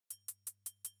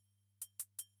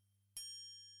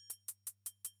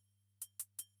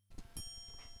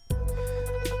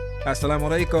Assalamu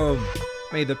alaikum.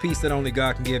 May the peace that only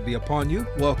God can give be upon you.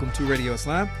 Welcome to Radio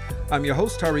Islam. I'm your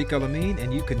host, Tariq Al-Amin,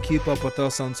 and you can keep up with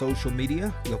us on social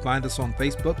media. You'll find us on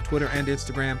Facebook, Twitter, and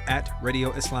Instagram at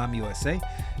Radio Islam USA.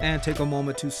 And take a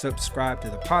moment to subscribe to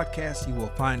the podcast. You will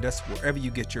find us wherever you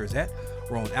get yours at.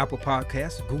 We're on Apple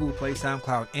Podcasts, Google Play,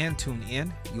 SoundCloud, and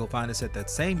TuneIn. You'll find us at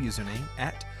that same username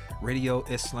at Radio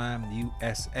Islam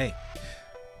USA.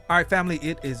 All right, family,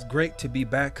 it is great to be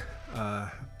back.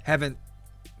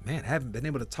 Haven't been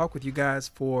able to talk with you guys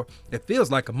for, it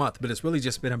feels like a month, but it's really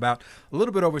just been about a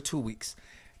little bit over 2 weeks.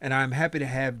 And I'm happy to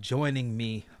have joining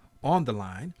me on the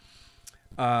line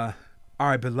our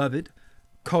beloved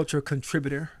culture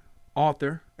contributor,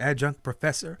 author, adjunct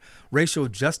professor, racial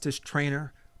justice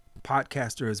trainer,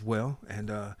 podcaster as well.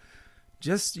 And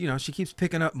just, she keeps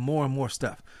picking up more and more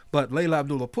stuff. But Layla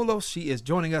Abdullah Poulos, she is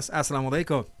joining us. Assalamu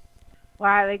alaikum.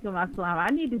 Wa alaikum assalam. I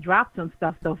need to drop some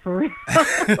stuff though, for real.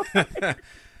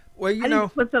 Well, I need to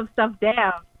put some stuff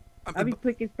down. I'll be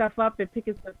picking stuff up and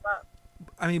picking stuff up.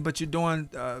 But you're doing,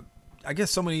 I guess,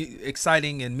 so many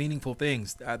exciting and meaningful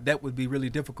things. That would be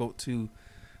really difficult to,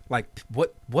 like,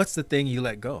 what's the thing you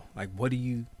let go? Like, what do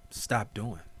you stop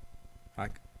doing?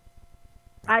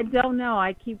 I don't know.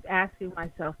 I keep asking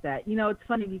myself that. It's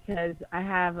funny because I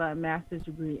have a master's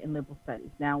degree in liberal studies.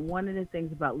 Now, one of the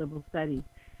things about liberal studies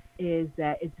is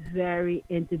that it's very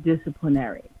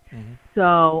interdisciplinary. Mm-hmm.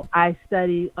 So I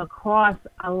studied across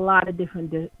a lot of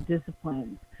different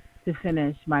disciplines to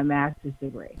finish my master's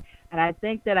degree. And I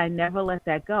think that I never let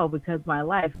that go because my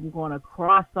life, I'm going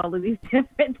across all of these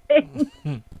different things.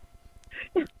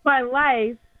 It's my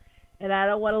life, and I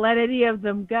don't want to let any of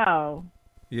them go.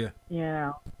 Yeah.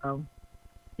 So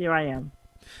here I am.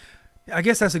 I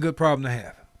guess that's a good problem to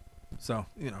have. So,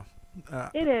 it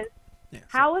is. Yeah,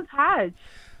 How is Hajj?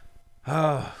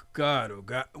 Oh God.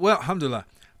 Well, alhamdulillah.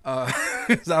 I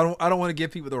don't want to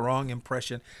give people the wrong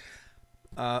impression.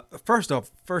 First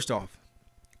off,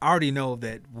 I already know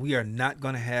that we are not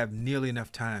going to have nearly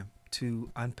enough time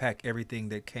to unpack everything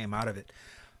that came out of it,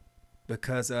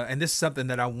 because and this is something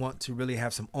that I want to really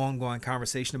have some ongoing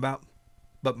conversation about.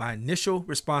 But my initial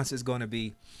response is going to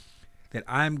be that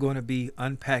I'm going to be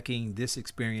unpacking this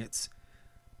experience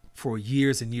for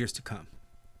years and years to come.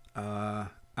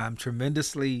 I'm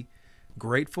tremendously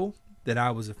grateful that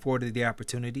I was afforded the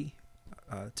opportunity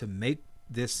to make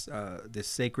this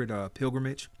sacred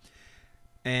pilgrimage,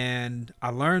 and I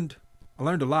learned a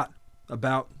lot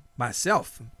about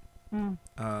myself, on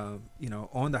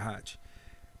the Hajj,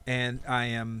 and I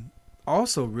am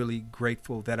also really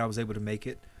grateful that I was able to make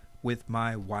it with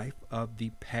my wife of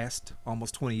the past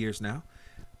almost 20 years now,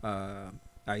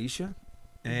 Aisha,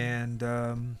 and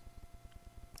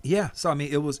so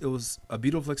it was a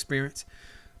beautiful experience.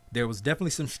 There was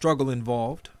definitely some struggle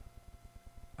involved.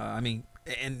 And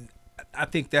I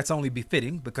think that's only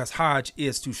befitting because Hajj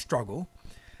is to struggle.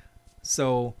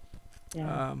 So,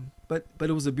 yeah. But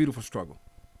it was a beautiful struggle.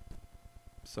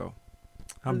 So,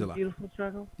 alhamdulillah. Beautiful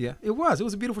struggle. Yeah, it was. It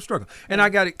was a beautiful struggle. And I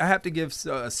have to give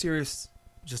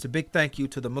just a big thank you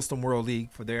to the Muslim World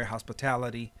League for their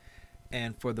hospitality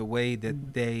and for the way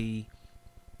that they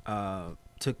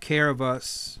took care of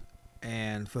us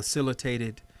and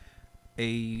facilitated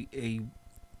I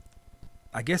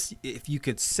guess if you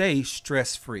could say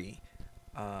stress-free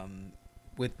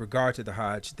with regard to the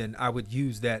Hajj, then I would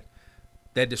use that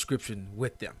description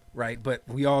with them, right? But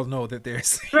we all know that there's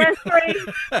stress-free.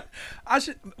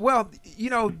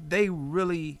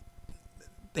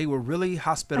 They were really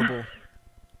hospitable.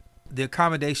 The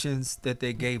accommodations that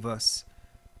they gave us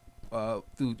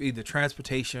through either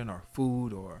transportation or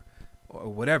food or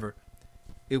whatever,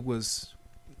 it was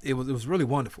really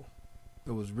wonderful.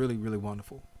 It was really, really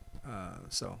wonderful.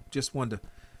 So just wanted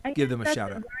to give them a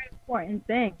shout out. That's a very important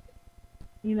thing.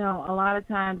 A lot of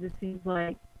times it seems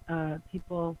like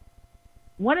people.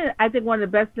 I think one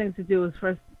of the best things to do is,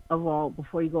 first of all,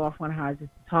 before you go off on Hajj, is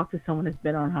to talk to someone that's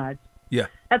been on Hajj. Yeah.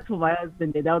 That's what my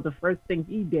husband did. That was the first thing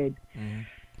he did. Mm-hmm.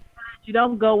 You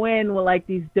don't go in with like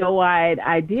these doe-eyed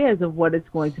ideas of what it's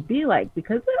going to be like,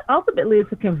 because ultimately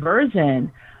it's a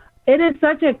conversion. It is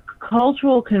such a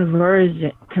cultural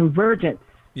convergence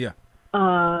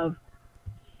of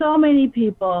so many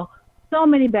people, so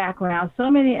many backgrounds, so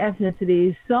many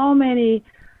ethnicities, so many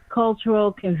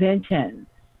cultural conventions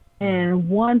in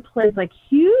one place, like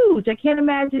huge. I can't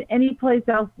imagine any place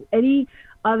else, any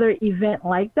other event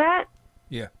like that.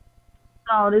 Yeah.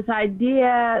 So this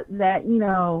idea that,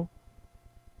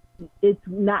 it's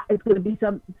going to be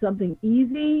something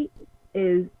easy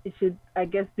it should, I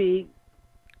guess, be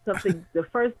something, the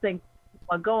first thing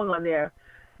going on there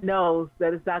knows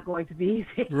that it's not going to be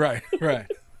easy. Right.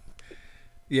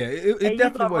 Yeah, it And you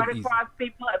definitely go run wasn't easy. across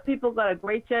people, people gonna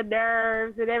grate your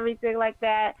nerves and everything like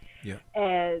that. Yeah.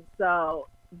 And so,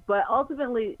 but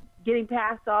ultimately, getting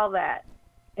past all that,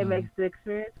 it Mhm. makes the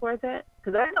experience worth it.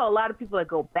 Because I know a lot of people that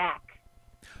go back.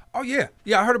 Oh yeah,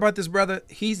 yeah. I heard about this brother.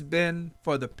 He's been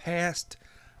for the past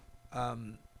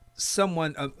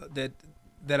someone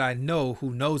that I know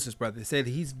who knows this brother said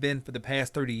he's been for the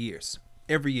past 30 years.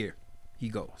 Every year he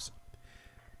goes.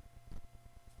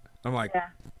 I'm like, Yeah,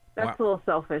 that's wow, a little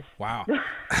selfish. wow.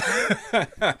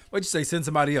 What'd you say? Send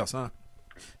somebody else, huh?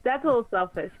 That's a little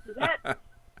selfish. That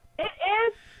it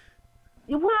is.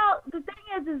 Well, the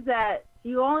thing is that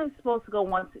you're only supposed to go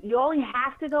once. You only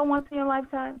have to go once in your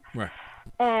lifetime, Right.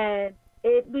 and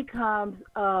it becomes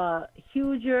a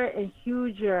huger and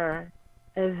huger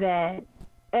event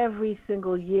every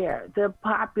single year. The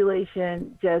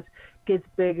population just gets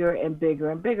bigger and bigger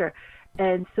and bigger,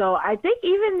 and so I think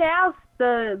even now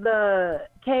the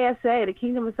KSA, the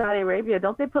Kingdom of Saudi Arabia,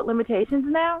 don't they put limitations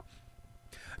now?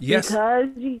 Yes. Because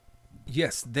you,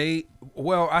 Yes.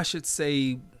 Well, I should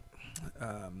say,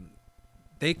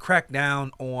 they crack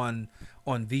down on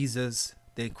visas.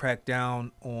 They crack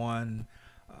down on,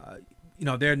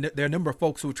 there are a number of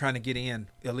folks who are trying to get in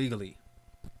illegally,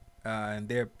 and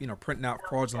they're printing out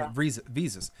fraudulent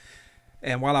visas.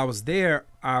 And while I was there,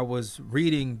 I was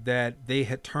reading that they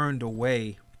had turned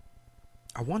away.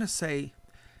 I want to say,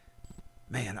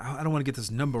 man, I don't want to get this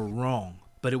number wrong,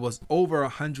 but it was over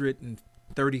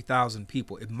 130,000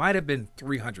 people. It might have been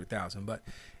 300,000, but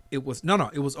it was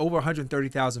it was over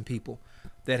 130,000 people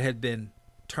that had been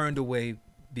turned away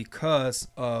because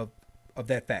of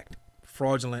that fact,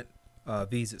 fraudulent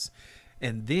visas.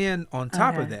 And then on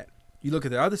top of that, you look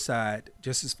at the other side,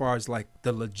 just as far as like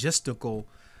the logistical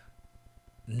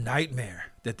nightmare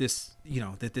that this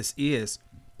is.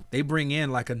 They bring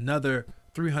in like another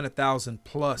 300,000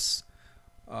 plus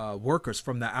workers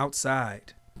from the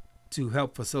outside to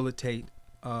help facilitate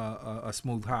a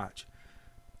smooth Hajj.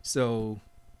 So,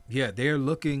 yeah, they're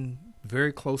looking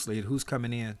very closely at who's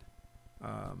coming in,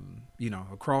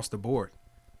 across the board.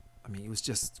 I mean, it was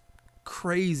just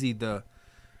crazy the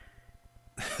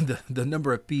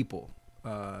number of people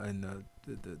and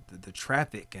the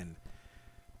traffic, and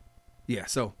yeah.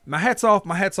 So my hats off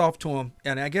to them.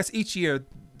 And I guess each year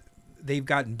they've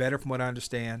gotten better, from what I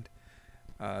understand.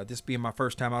 This being my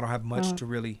first time, I don't have much to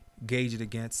really gauge it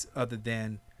against, other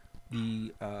than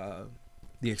the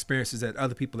experiences that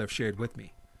other people have shared with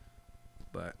me.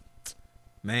 But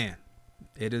man,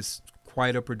 it is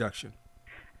quite a production.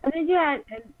 and then you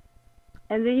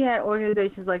had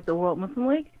organizations like the World Muslim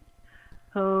League,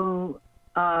 who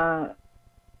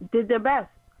did their best.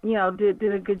 Did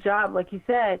a good job, like you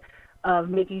said, of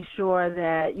making sure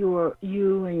that you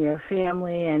and your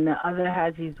family and the other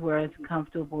Hajis were as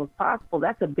comfortable as possible.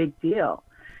 That's a big deal.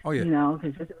 Oh yeah.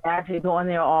 Because just imagine going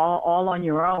there all on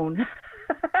your own.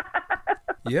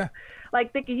 Yeah.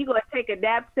 Like thinking you're gonna take a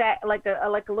knapsack, like a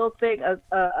little thing, a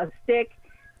stick,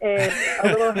 and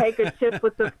a little handkerchief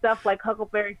with some stuff like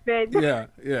Huckleberry Finn. Yeah.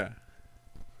 Yeah.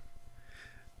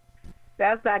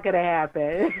 That's not gonna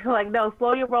happen. Like, no,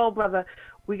 slow your roll, brother.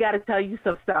 We got to tell you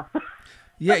some stuff.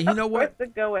 Yeah. You know what? Where's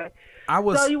it going?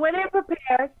 So you went in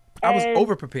prepared. I was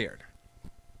over prepared.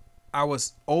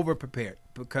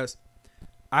 Because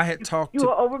I had talked You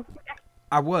were over.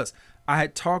 I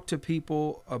had talked to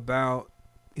people about,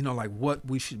 like what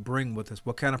we should bring with us,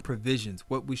 what kind of provisions,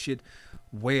 what we should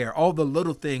wear, all the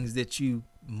little things that you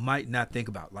might not think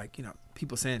about. Like,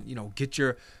 people saying,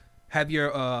 have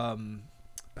your,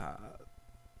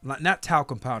 not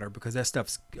talcum powder, because that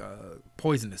stuff's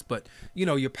poisonous, but,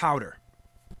 your powder.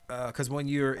 Because when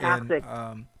you're toxic.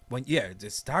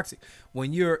 it's toxic.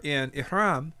 When you're in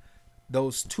Ihram,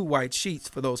 those two white sheets,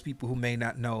 for those people who may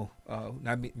not know,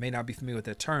 may not be familiar with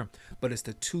that term, but it's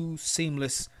the two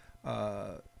seamless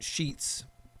sheets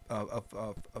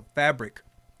of fabric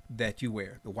that you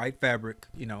wear. The white fabric,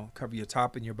 cover your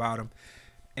top and your bottom,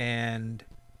 and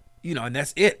and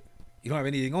that's it. You don't have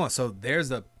anything on. So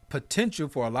there's a potential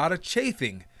for a lot of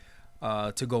chafing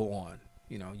to go on.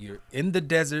 You're in the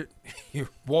desert, you're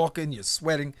walking, you're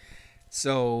sweating.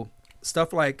 So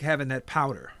stuff like having that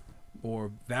powder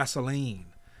or Vaseline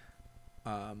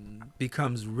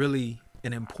becomes really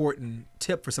an important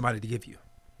tip for somebody to give you.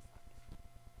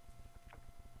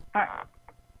 I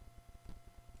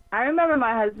remember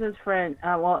my husband's friend,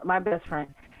 my best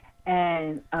friend,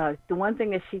 and the one thing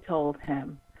that she told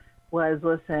him was,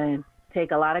 listen,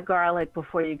 take a lot of garlic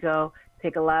before you go,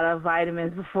 take a lot of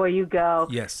vitamins before you go.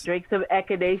 Yes. Drink some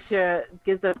echinacea,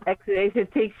 get some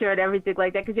echinacea tincture and everything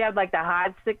like that, because you have like the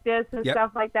Hajj sickness and Yep.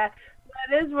 stuff like that.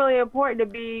 But it is really important to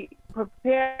be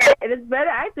prepared, and it's better.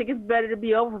 I think it's better to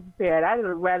be over prepared. I'd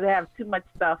rather have too much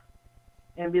stuff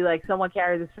and be like, someone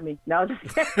carry this for me. No, just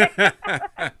kidding.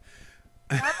 I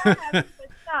don't have too much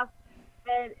stuff.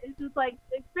 And it's just like,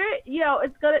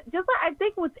 it's gonna, just like I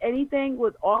think with anything,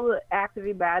 with all the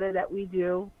activity matter that we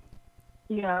do,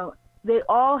 they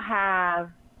all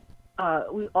have,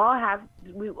 we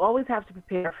always have to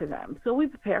prepare for them. So we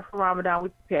prepare for Ramadan, we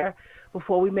prepare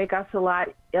before we make our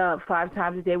salat 5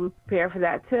 times a day, we prepare for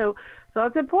that too. So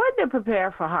it's important to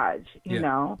prepare for Hajj,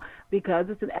 because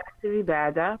it's an activity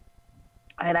ibadah.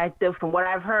 And I think from what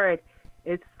I've heard,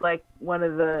 it's like one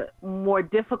of the more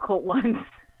difficult ones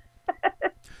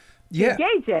to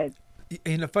engage in.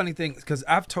 And the funny thing, because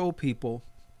I've told people,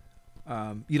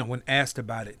 when asked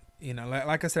about it,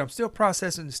 like I said, I'm still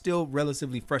processing, still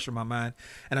relatively fresh in my mind.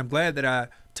 And I'm glad that I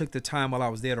took the time while I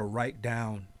was there to write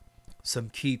down some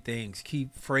key things, key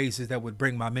phrases that would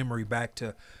bring my memory back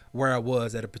to where I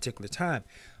was at a particular time.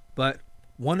 But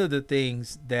one of the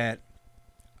things that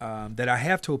I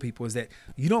have told people is that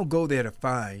you don't go there to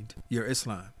find your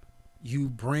Islam. You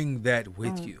bring that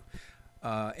with you.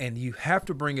 And you have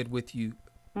to bring it with you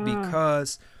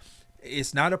because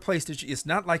it's not a place it's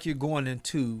not like you're going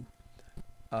into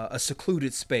a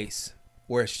secluded space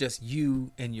where it's just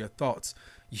you and your thoughts.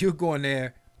 You're going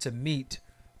there to meet,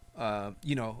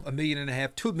 1.5 million,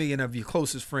 2 million of your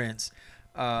closest friends.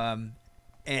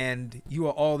 And you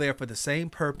are all there for the same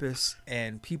purpose.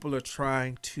 And people are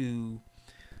trying to,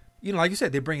 like you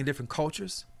said, they're bringing different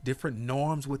cultures, different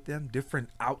norms with them, different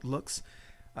outlooks,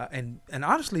 and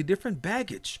honestly, different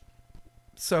baggage.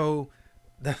 So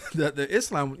the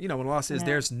Islam, when Allah says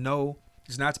there's not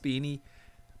to be any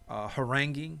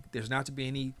haranguing, there's not to be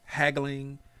any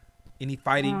haggling, any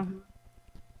fighting.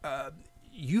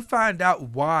 You find out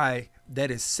why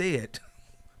that is said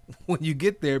when you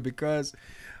get there, because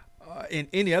in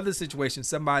any other situation,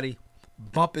 somebody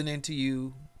bumping into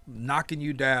you, knocking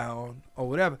you down or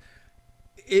whatever,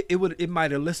 it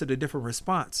might elicit a different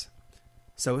response.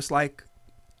 So it's like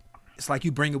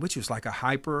you bring it with you. It's like a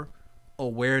hyper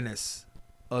awareness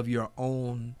of your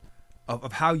own,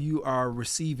 of how you are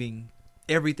receiving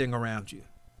everything around you.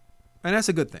 And that's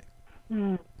a good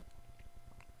thing.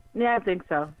 Yeah, I think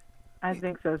so. I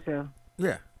think so too.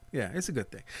 Yeah, it's a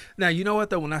good thing. Now, you know what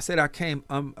though? When I said I came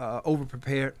over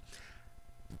prepared,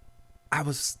 I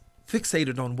was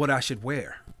fixated on what I should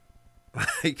wear.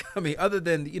 Like, I mean, other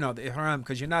than, the ihram,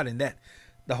 because you're not in that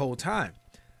the whole time.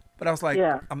 But I was like,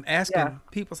 I'm asking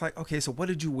people, it's like, okay, so what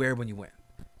did you wear when you went?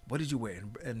 What did you wear?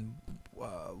 And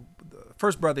the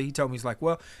first brother, he told me, he's like,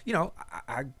 well,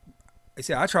 I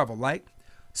said, I travel light.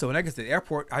 So when I get to the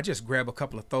airport, I just grab a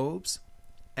couple of thobes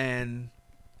and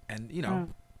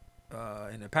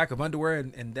a pack of underwear,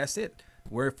 and that's it.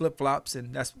 Wear flip-flops,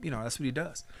 and that's what he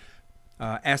does.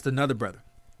 Asked another brother,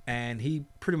 and he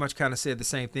pretty much kind of said the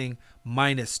same thing,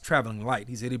 minus traveling light.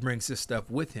 He said he brings his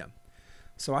stuff with him.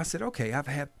 So I said, okay,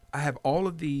 I have all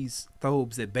of these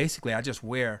thobes that basically I just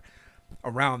wear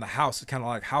around the house. It's kind of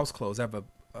like house clothes. I have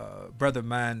a brother of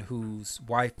mine whose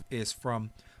wife is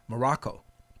from Morocco,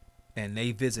 and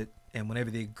they visit, and whenever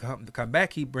they come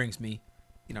back, he brings me,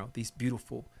 these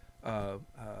beautiful,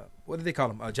 what do they call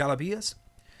them? Jalabiyas.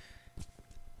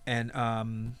 And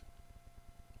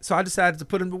so I decided to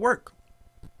put them to work.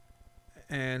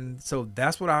 And so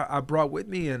that's what I brought with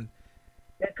me. And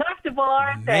they're comfortable,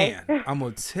 aren't they? Man, I'm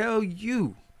going to tell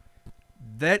you,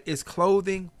 that is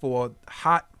clothing for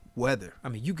hot weather. I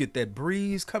mean, you get that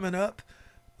breeze coming up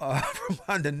from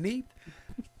underneath.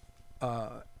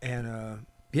 So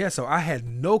I had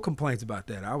no complaints about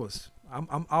that.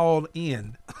 I'm all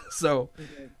in. So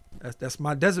that's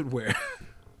my desert wear.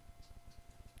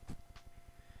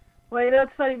 Well,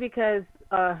 it's funny because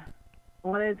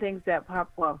one of the things that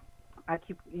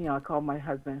I call my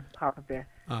husband Papa Bear,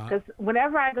 because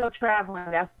whenever I go traveling,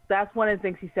 that's one of the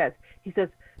things he says. He says,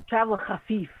 travel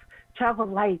khafif, travel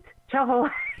light, travel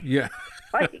light. Yeah.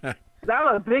 Like,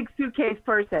 I'm a big suitcase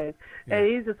person, and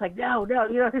he's just like, no,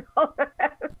 all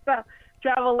that stuff.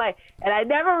 Travel light. And I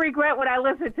never regret when I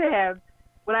listen to him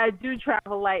when I do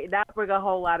travel light and not bring a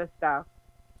whole lot of stuff.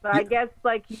 So I guess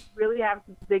you really have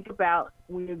to think about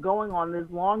when you're going on this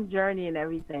long journey and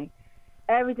everything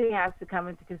has to come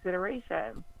into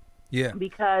consideration. Yeah.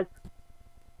 Because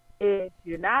if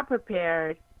you're not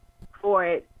prepared for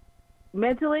it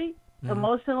mentally,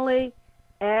 emotionally,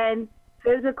 and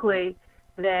physically,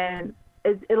 then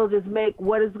it'll just make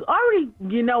what is already,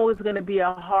 is going to be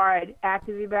a hard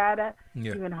active ibadah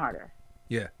even harder.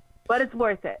 Yeah. But it's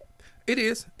worth it. It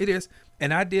is.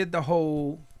 And I did the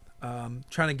whole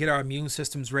trying to get our immune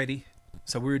systems ready.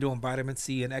 So we were doing vitamin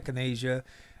C and echinacea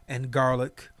and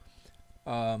garlic.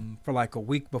 for like a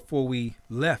week before we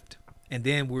left, and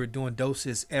then we were doing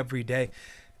doses every day.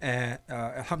 And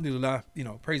alhamdulillah,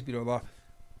 praise be to Allah,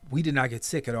 we did not get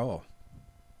sick at all.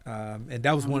 And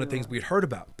that was one of the things we'd heard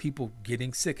about, people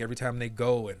getting sick every time they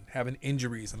go and having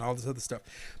injuries and all this other stuff.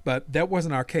 But that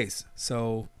wasn't our case.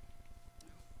 So,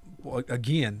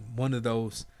 again, one of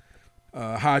those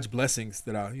Hajj blessings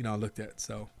that I looked at.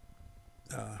 So,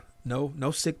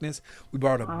 no sickness. We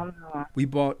bought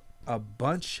a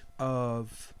bunch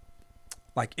of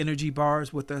like energy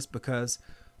bars with us because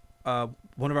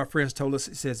one of our friends told us,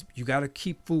 he says, you got to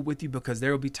keep food with you because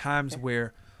there will be times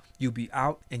where you'll be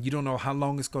out and you don't know how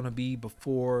long it's going to be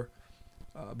before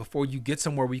you get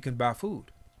somewhere where you can buy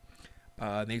food.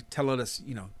 They tell us,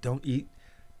 don't eat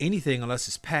anything unless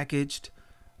it's packaged.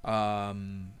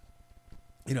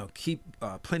 Keep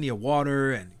plenty of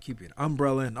water and keep an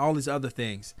umbrella and all these other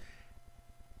things.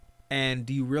 And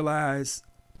do you realize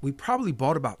we probably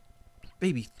bought about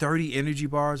maybe 30 energy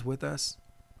bars with us,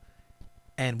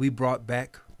 and we brought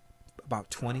back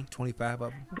about 20, 25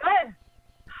 of them. Good.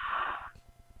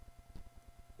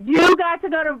 You got to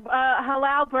go to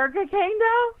Halal Burger King,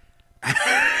 though?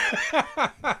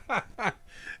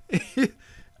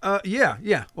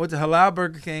 Yeah. Went to Halal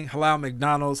Burger King, Halal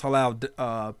McDonald's,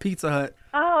 Halal Pizza Hut.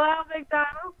 Oh, Halal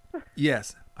McDonald's?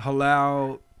 Yes.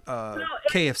 Halal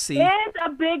KFC. Is a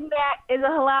Big Mac, is a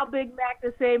Halal Big Mac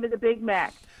the same as a Big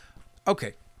Mac?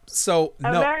 Okay. So, no.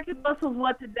 American Muslims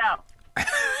want to know.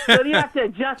 So you have to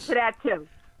adjust to that, too.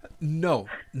 No.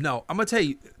 I'm going to tell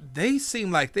you, they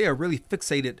seem like they are really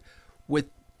fixated with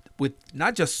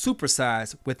not just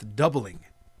supersize, with doubling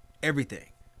everything.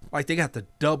 Like they got the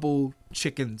double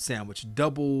chicken sandwich,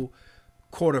 double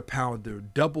quarter pounder,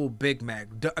 double Big Mac.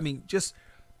 Just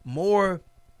more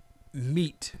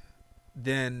meat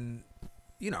than,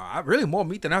 really more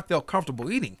meat than I felt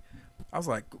comfortable eating. I was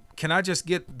like, can I just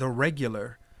get the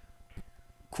regular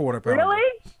quarter pounder?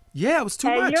 Really? Yeah, it was too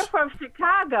much. And you're from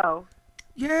Chicago.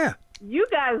 Yeah. You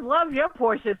guys love your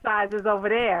portion sizes over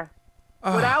there.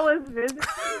 When I was visiting,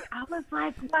 I was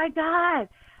like, my God,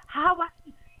 how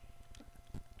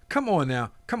Come on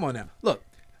now. Look,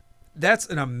 that's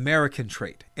an American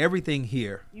trait. Everything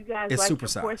here you guys is like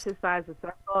supersized. your portion sizes.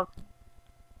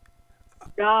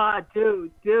 God,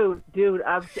 dude,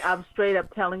 I'm straight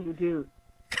up telling you, dude.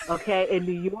 Okay, in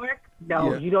New York,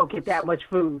 no, you don't get that much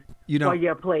food on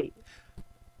your plate.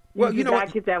 Well, you do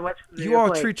not get that much food. You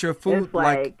all treat your food it's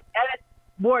like, and it's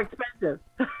more expensive.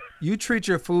 You treat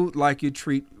your food like you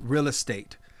treat real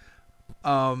estate.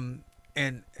 And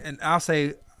I'll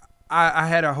say, I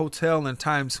had a hotel in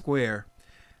Times Square,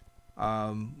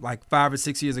 like 5 or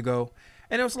 6 years ago,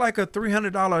 and it was like a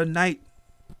 $300 a night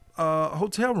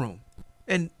hotel room.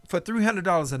 And for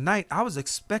 $300 a night, I was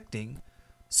expecting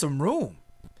some room,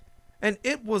 and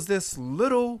it was this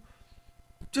little,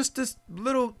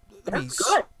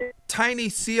 tiny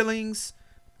ceilings,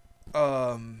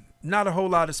 not a whole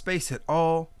lot of space at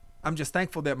all. I'm just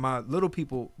thankful that my little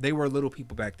people, they were little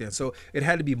people back then, so it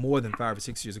had to be more than 5 or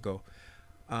 6 years ago.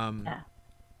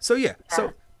 So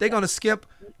they're gonna skip.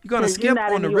 You're gonna skip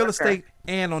on the real estate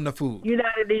and on the food. You're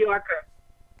not a New Yorker.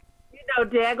 You know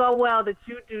daggone well that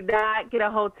you do not get a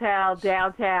hotel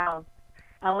downtown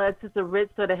unless it's a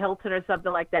Ritz or the Hilton or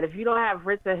something like that. If you don't have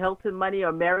Ritz or Hilton money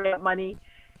or Marriott money,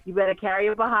 you better carry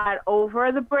it behind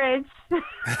over the bridge.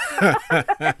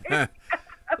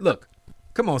 Look,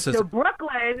 come on, sister. To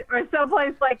Brooklyn or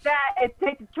someplace like that, and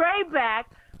take the train back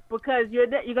because you're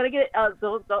gonna get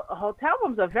the hotel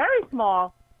rooms are very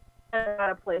small in a lot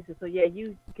of places. So yeah,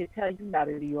 you can tell you're not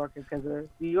a New Yorker because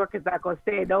New Yorkers not gonna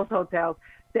stay in those hotels.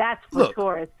 That's for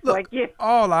tourists like you.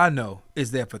 All I know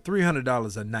is that for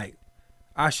 $300 a night,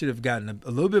 I should have gotten a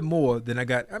little bit more than I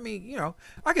got. I mean,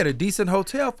 I got a decent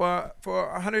hotel for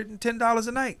 $110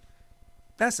 a night.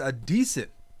 That's a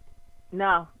decent.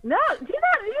 No. Do you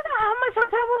know how much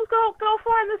hotel rooms go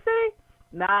for in the city?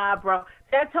 Nah, bro.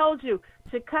 I told you,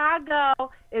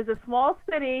 Chicago is a small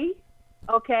city.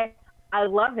 Okay, I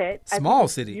love it. Small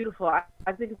city. Beautiful. I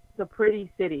think it's a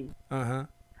pretty city.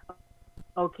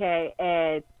 Okay,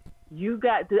 and you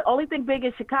got the only thing big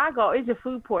in Chicago is your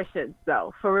food portions,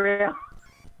 though. For real.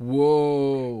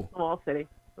 Whoa. Small city.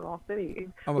 Okay.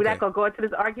 We're not gonna go into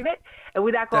this argument, and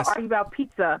we're not gonna argue about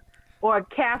pizza or a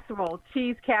casserole,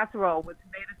 cheese casserole with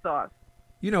tomato sauce.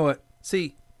 You know what?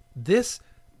 See, this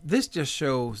just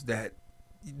shows that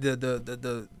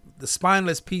the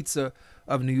spineless pizza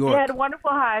of New York. Yeah, the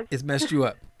wonderful Hajj. It's messed you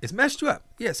up.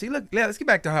 Yeah, see, look, let's get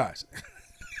back to Hajj.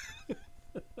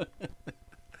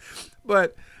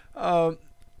 But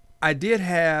I did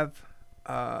have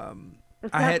I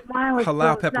had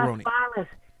halal pepperoni.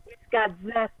 It's got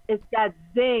zest. It's got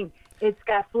zing. It's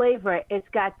got flavor. It's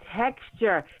got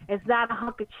texture. It's not a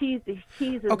hunk of cheese. The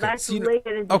cheese is nicely layered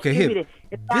and distributed.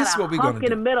 It's not this is what we're hunk in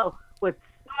the middle with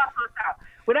sauce on top.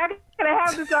 We're not going to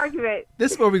have this argument.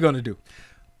 This is what we're going to do.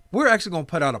 We're actually going to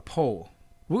put out a poll.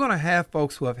 We're going to have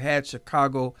folks who have had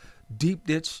Chicago deep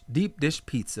dish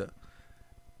pizza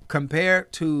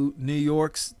compared to New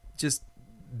York's just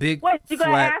big flat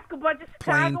ask a bunch of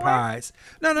plain pies.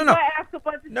 No. Ask a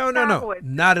bunch of No.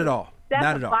 Not at all. That's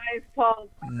not at all. Biased poll.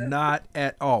 Not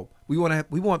at all. We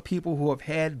want people who have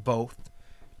had both.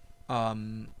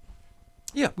 We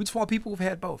just want people who've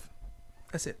had both.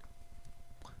 That's it.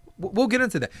 We'll get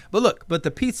into that. But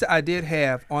the pizza I did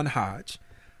have on Hodge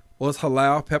was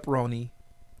halal pepperoni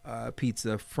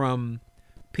pizza from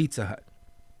Pizza Hut,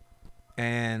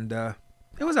 and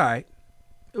it was all right.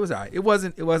 It was all right. It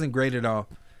wasn't great at all.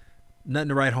 Nothing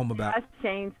to write home about. That's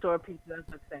chain store pizza. That's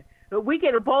what I'm saying. But we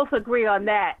can both agree on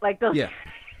that. Like those chain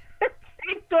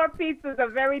store pizzas are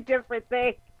very different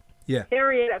things. Yeah.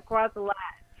 Period across the line.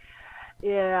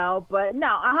 But no,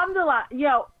 alhamdulillah.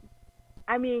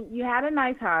 I mean, you had a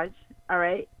nice Hajj, all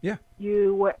right? Yeah.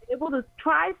 You were able to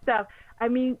try stuff. I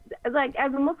mean, like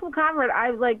as a Muslim convert,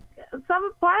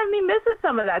 some part of me misses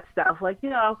some of that stuff. Like,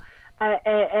 and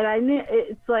I knew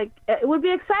it's like it would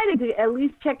be exciting to at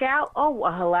least check out a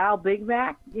halal Big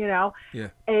Mac. Yeah.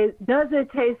 Does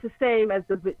it taste the same as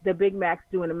the Big Macs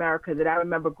do in America that I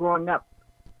remember growing up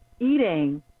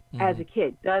eating as a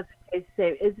kid? Does it taste the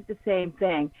same? Is it the same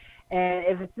thing? And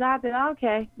if it's not, then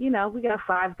okay. We got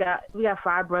five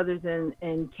brothers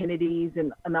in Kennedy's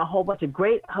and a whole bunch of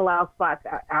great halal spots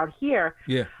out here.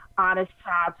 Yeah. Honest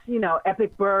Chops,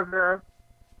 Epic Burger.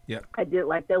 Yeah. I did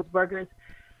like those burgers.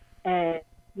 And,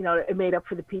 it made up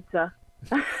for the pizza.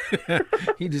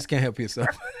 You just can't help yourself.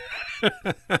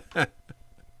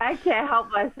 I can't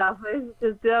help myself. It's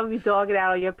just they'll be dogging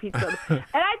out on your pizza. And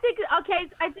I think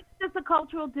it's a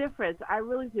cultural difference. I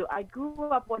really do. I grew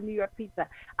up on New York pizza.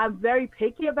 I'm very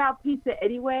picky about pizza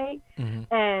anyway.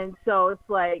 Mm-hmm. And so it's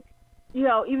like,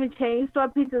 even chain store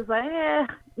pizza is like,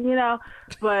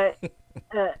 but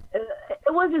it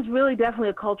was just really definitely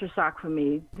a culture shock for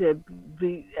me to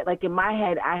be like in my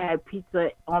head. I had pizza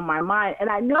on my mind, and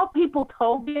I know people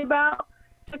told me about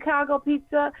Chicago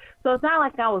pizza, so it's not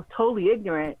like I was totally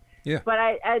ignorant. Yeah. But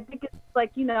I think it's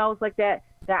like it's like that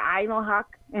Einel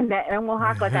Hawk and that Emil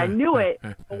Hawk. Like I knew it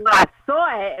when I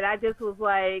saw it, and I just was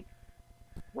like,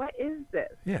 "What is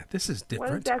this? Yeah, this is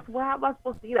different. What is that? How am I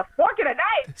supposed to eat a fork and a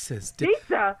knife? This is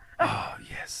pizza. Oh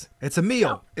yes, it's a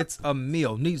meal. It's a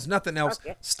meal. Needs nothing else.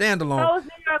 Okay. Standalone. So is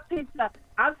New York pizza.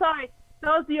 I'm sorry.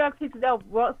 So is New York pizza. No,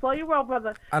 slow your roll,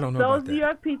 brother. I don't know so about is that. New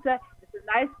York pizza. It's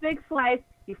a nice big slice.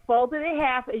 You fold it in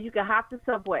half, and you can hop the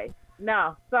Subway.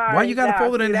 No, sorry. Why you gotta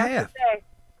fold it in half?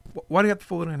 Why do you have to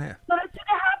fold it in half? So that you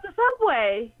can hop the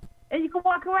Subway, and you can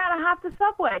walk around and hop the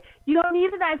Subway. You don't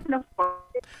need a knife and a fork.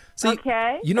 See,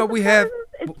 okay.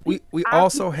 We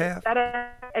also have.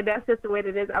 And that's just the way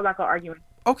it is. I'm not gonna argue.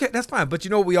 Okay, that's fine. But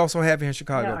we also have here in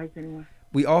Chicago.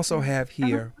 We also have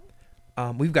here.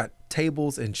 We've got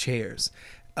tables and chairs,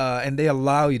 and they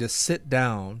allow you to sit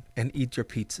down and eat your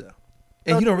pizza.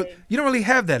 And you don't really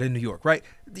have that in New York, right?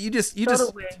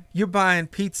 You're buying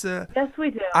pizza. Yes,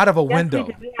 we do. Out of a window.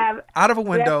 Out of a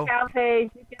window. We have cafes.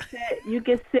 You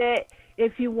can sit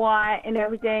if you want and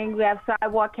everything. We have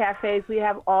sidewalk cafes. We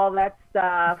have all that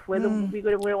stuff. We're the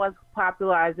ones who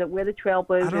popularized it. We're the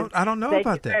trailblazers. I don't know Thank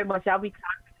about you that. very much. I'll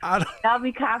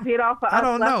be copying off of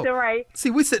us left and right. See,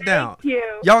 we sit down. Thank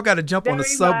you. Y'all got to jump on the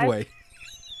subway.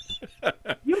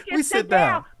 You can sit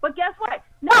down. But guess what?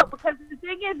 No, because the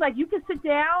thing is, like, you can sit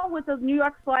down with a New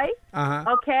York slice,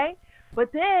 okay?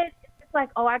 But then it's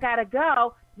like, oh, I got to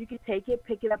go. You can take it,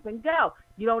 pick it up, and go.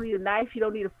 You don't need a knife. You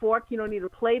don't need a fork. You don't need a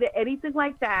plate or anything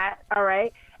like that, all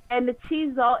right? And the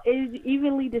cheese is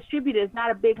evenly distributed. It's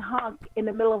not a big hunk in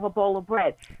the middle of a bowl of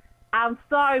bread. I'm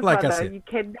sorry, brother. You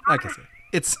cannot. Like I said,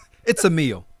 it's a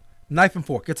meal. Knife and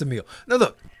fork. It's a meal. No,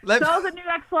 look. So's a New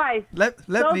York slice.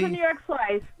 So's a New York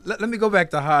slice. Let me go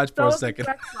back to Hodge for a second.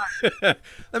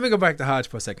 Let me go back to Hodge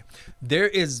for a second. There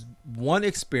is one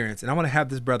experience, and I want to have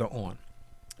this brother on.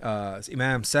 It's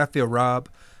Imam Safir Rob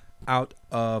out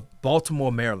of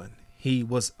Baltimore, Maryland. He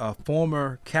was a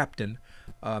former captain.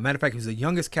 Matter of fact, he was the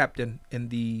youngest captain in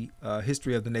the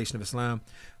history of the Nation of Islam.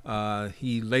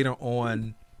 He later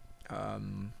on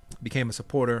became a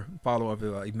supporter, follower of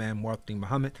Imam Muhammad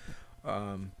Muhammad.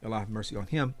 Allah have mercy on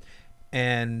him.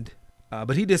 And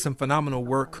but he did some phenomenal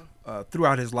work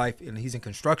throughout his life, and he's in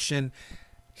construction.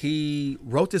 He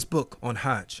wrote this book on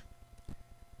Hajj,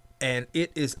 and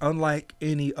it is unlike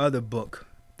any other book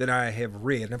that I have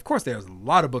read. And of course, there's a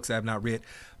lot of books I have not read,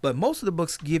 but most of the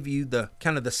books give you the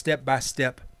kind of the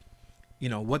step-by-step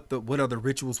what are the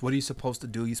rituals? What are you supposed to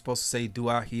do? You're supposed to say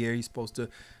dua here. You're supposed to,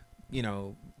 you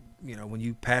know, when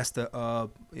you pass the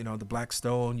the black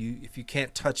stone, if you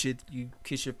can't touch it, you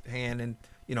kiss your hand and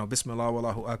Bismillah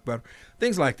wallahu akbar,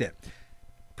 things like that.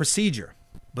 Procedure,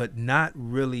 but not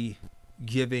really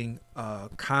giving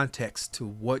context to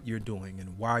what you're doing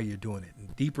and why you're doing it,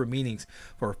 and deeper meanings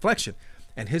for reflection.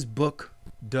 And his book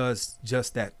does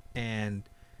just that. And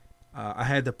I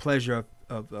had the pleasure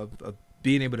of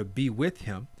being able to be with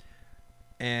him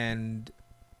and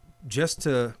just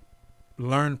to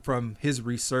learn from his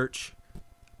research.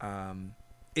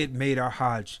 It made our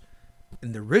Hajj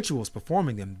and the rituals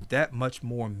performing them that much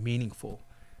more meaningful.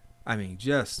 I mean,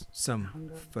 just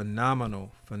some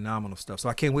phenomenal stuff. So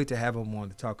I can't wait to have him on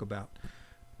to talk about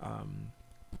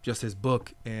just his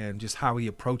book and just how he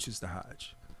approaches the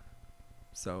Hajj.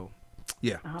 So,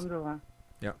 yeah. Alhamdulillah.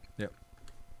 Yeah.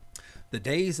 The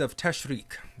days of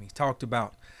Tashriq. He talked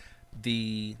about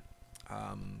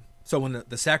so when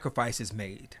the sacrifice is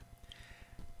made,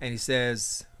 and he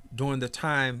says during the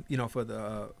time, for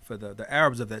the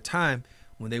Arabs of that time,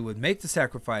 when they would make the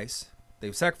sacrifice, they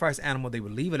would sacrifice animal, they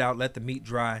would leave it out, let the meat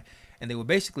dry, and they would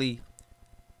basically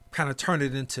kind of turn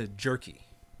it into jerky.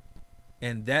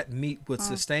 And that meat would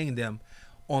sustain them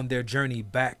on their journey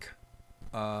back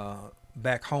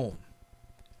home.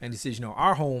 And he says,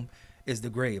 our home is the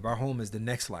grave. Our home is the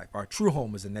next life. Our true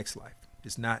home is the next life.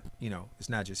 It's not, it's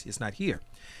not here.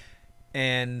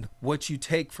 And what you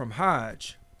take from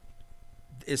Hajj,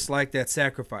 it's like that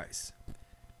sacrifice.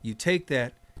 You take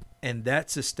that, and that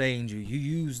sustains you. You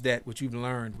use that, what you've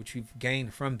learned, what you've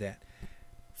gained from that,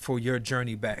 for your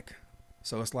journey back.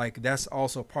 So it's like that's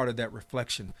also part of that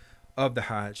reflection of the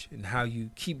Hajj and how you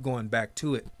keep going back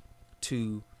to it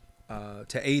to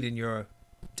aid you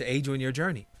in your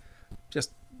journey.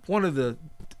 Just one of the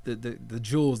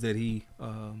jewels that he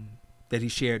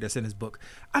shared that's in his book.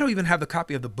 I don't even have the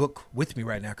copy of the book with me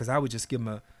right now because I would just give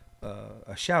him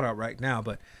a shout out right now,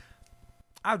 but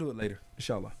I'll do it later,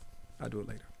 inshallah. I'll do it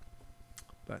later.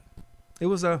 But it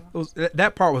was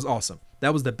that part was awesome.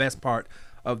 That was the best part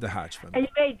of the Hajj for me. And you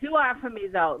made dua for me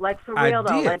though, like for real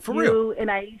though, like for you real. And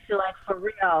Aisha, like for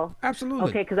real. Absolutely.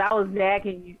 Okay, because I was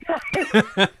nagging you guys.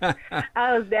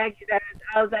 I was nagging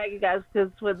you guys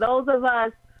because for those of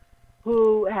us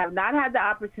who have not had the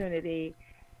opportunity,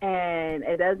 and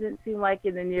it doesn't seem like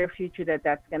in the near future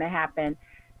that's going to happen,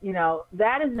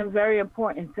 that is a very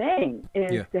important thing,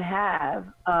 is to have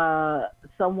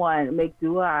someone make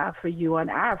dua for you on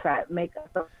Arafat, make a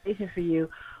supplication for you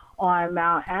on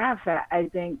Mount Arafat. I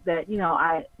think that,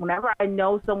 whenever I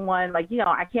know someone, like,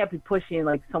 I can't be pushing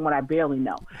like someone I barely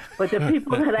know, but the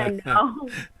people that I know,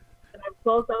 that I'm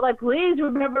close to, like, please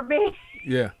remember me.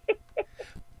 Yeah.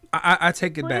 I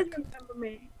take it back. Please remember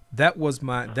me. That was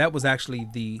actually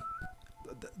the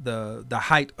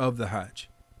height of the Hajj,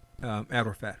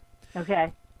 Arafat.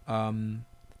 Okay. And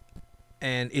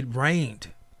it rained.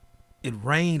 It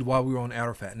rained while we were on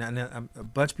Arafat. Now a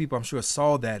bunch of people, I'm sure,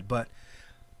 saw that, but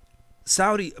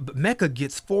Mecca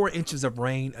gets 4 inches of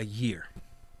rain a year.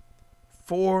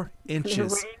 4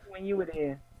 inches. When you were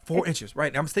there. 4 inches,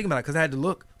 right? I was thinking about it because I had to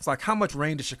look. It's like, how much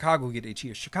rain does Chicago get each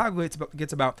year? Chicago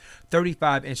gets about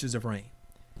 35 inches of rain.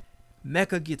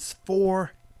 Mecca gets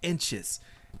 4 inches.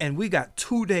 And we got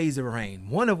 2 days of rain,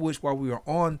 one of which while we were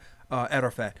on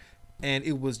Arafat. And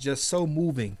it was just so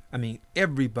moving. I mean,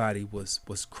 everybody was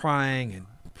crying and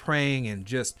praying, and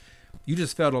you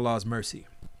just felt Allah's mercy.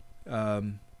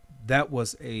 That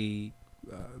was a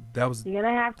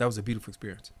beautiful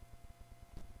experience.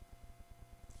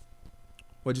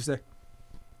 What'd you say?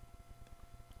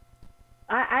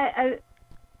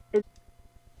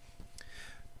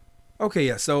 Okay,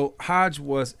 yeah. So Hajj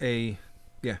was it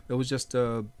was just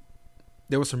there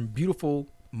were some beautiful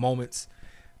moments,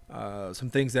 some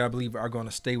things that I believe are going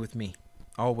to stay with me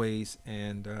always.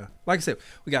 And like I said,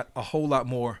 we got a whole lot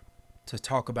more to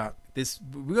talk about.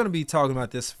 We're going to be talking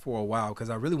about this for a while because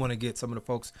I really want to get some of the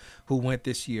folks who went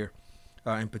this year,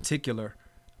 in particular,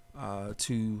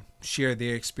 to share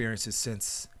their experiences,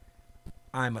 since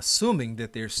I'm assuming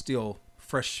that they're still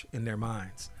fresh in their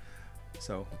minds.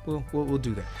 So we'll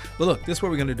do that. But look, this is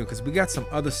what we're going to do because we got some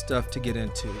other stuff to get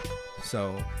into.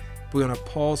 So we're going to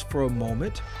pause for a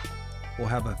moment. We'll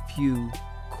have a few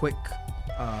quick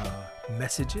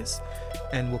messages,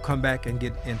 and we'll come back and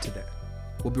get into that.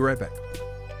 We'll be right back.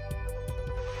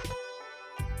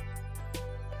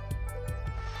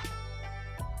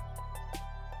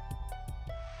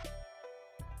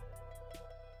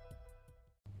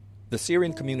 The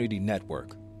Syrian Community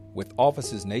Network, with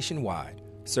offices nationwide,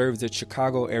 serves its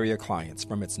Chicago area clients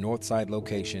from its Northside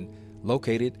location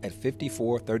located at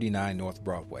 5439 North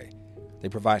Broadway. They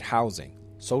provide housing,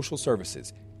 social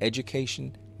services,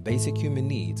 education, basic human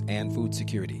needs, and food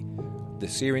security. The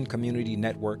Syrian Community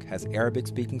Network has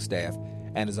Arabic-speaking staff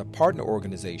and is a partner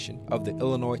organization of the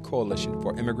Illinois Coalition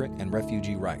for Immigrant and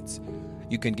Refugee Rights.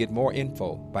 You can get more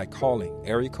info by calling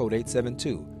area code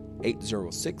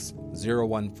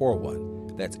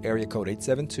 872-806-0141. That's area code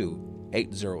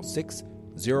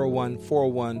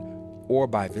 872-806-0141, or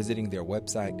by visiting their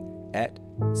website at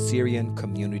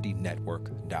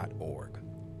SyrianCommunityNetwork.org.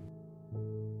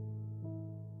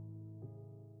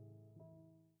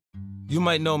 You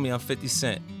might know me, I'm 50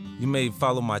 Cent. You may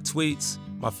follow my tweets,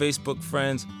 my Facebook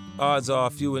friends. Odds are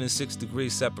fewer than 6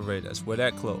 degrees separate us. We're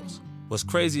that close. What's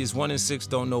crazy is 1 in 6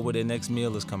 don't know where their next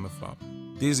meal is coming from.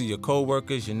 These are your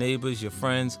co-workers, your neighbors, your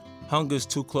friends. Hunger's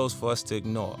too close for us to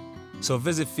ignore. So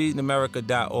visit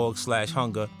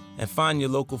feedingamerica.org/hunger and find your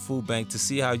local food bank to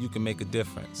see how you can make a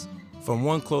difference. From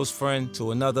one close friend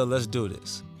to another, let's do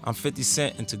this. I'm 50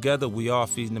 Cent, and together we are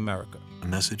Feeding America. A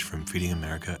message from Feeding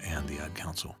America and the Ad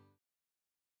Council.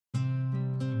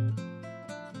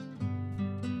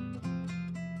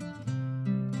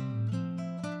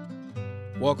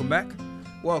 Welcome back.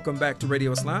 Welcome back to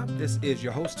Radio Islam. This is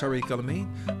your host, Tariq Al-Amin.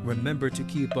 Remember to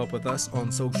keep up with us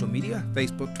on social media,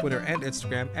 Facebook, Twitter, and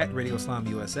Instagram at Radio Islam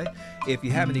USA. If you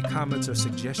have any comments or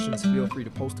suggestions, feel free to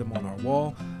post them on our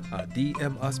wall,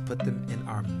 DM us, put them in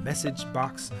our message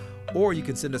box, or you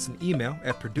can send us an email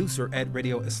at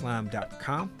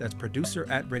producer@radioislam.com. That's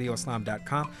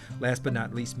producer@radioislam.com. Last but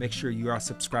not least, make sure you are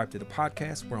subscribed to the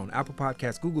podcast. We're on Apple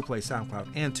Podcasts, Google Play, SoundCloud,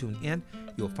 and TuneIn.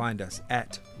 You'll find us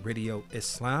at Radio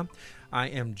Islam. I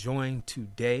am joined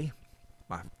today,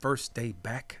 my first day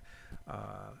back,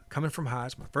 coming from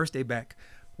Hajj, my first day back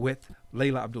with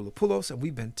Layla Abdullah-Poulos, and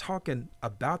we've been talking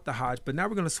about the Hajj, but now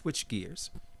we're going to switch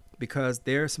gears because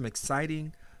there's some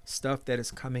exciting stuff that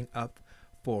is coming up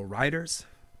for writers,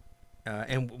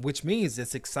 and which means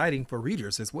it's exciting for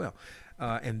readers as well,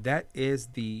 and that is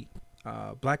the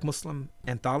Black Muslim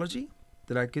Anthology.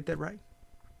 Did I get that right?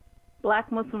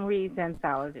 Black Muslim Reads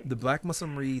Anthology. The Black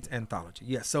Muslim Reads Anthology.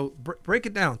 Yes. So break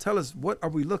it down. Tell us, what are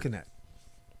we looking at?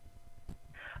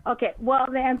 Okay. Well,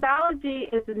 the anthology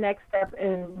is the next step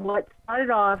in what started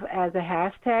off as a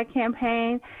hashtag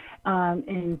campaign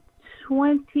in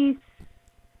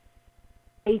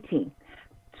 2018.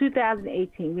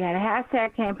 We had a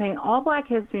hashtag campaign all Black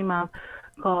History Month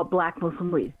called Black Muslim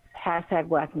Reads. Hashtag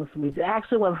Black Muslim Reads. It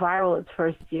actually went viral its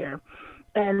first year.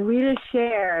 And readers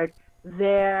shared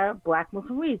their Black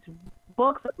Muslim Reads,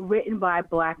 books written by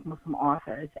Black Muslim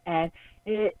authors, and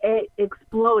it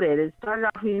exploded. It started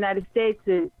off in the United States,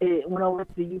 it went over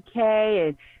to the UK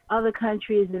and other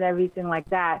countries and everything like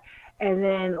that. And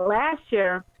then last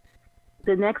year,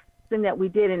 the next thing that we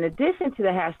did in addition to the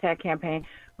hashtag campaign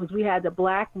was we had the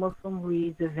Black Muslim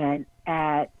Reads event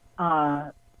at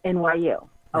NYU,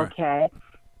 okay? Right.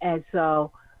 And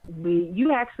so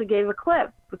you actually gave a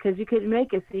clip because you couldn't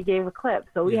make it, so you gave a clip.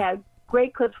 So we had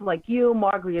great clips from like you,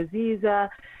 Margaret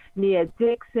Aziza, Nia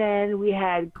Dixon. We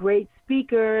had great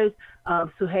speakers,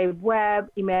 Suhaib Webb,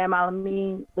 Imam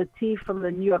Al-Amin Latif from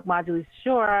the New York Majlis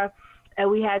Shura.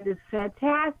 And we had this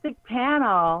fantastic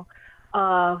panel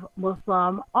of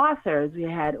Muslim authors. We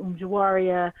had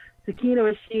Jawaria, Sakina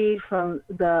Rashid from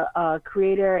the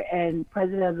creator and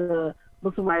president of the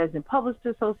Muslim Writers and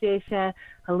Publishers Association,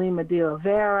 Halima de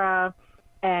Oliveira.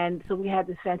 And so we had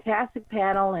this fantastic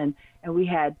panel, and we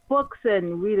had books,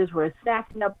 and readers were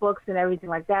snatching up books and everything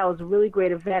like that. It was a really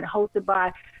great event hosted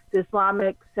by the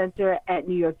Islamic Center at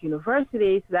New York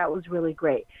University, so that was really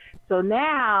great. So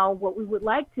now what we would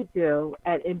like to do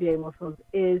at NBA Muslims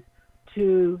is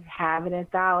to have an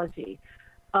anthology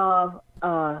of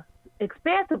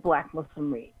expansive Black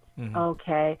Muslim reads,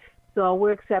 okay? So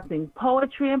we're accepting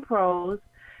poetry and prose,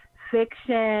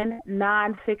 fiction,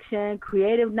 nonfiction,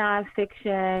 creative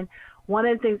nonfiction. One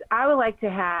of the things I would like to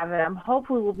have, and I'm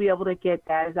hopefully we'll be able to get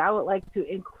that, is I would like to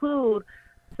include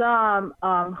some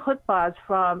khutbahs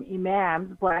from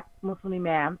imams, Black Muslim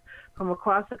imams, from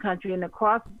across the country and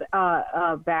across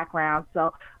backgrounds.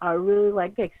 So I really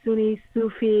like Sunni,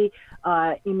 Sufi,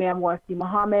 Imam Warsi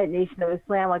Muhammad, Nation of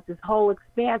Islam, like this whole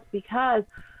expanse, because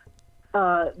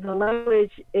the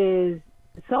language is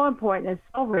so important and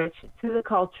so rich to the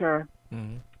culture.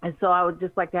 And so I would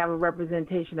just like to have a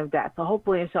representation of that. So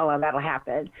hopefully, inshallah, that'll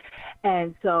happen.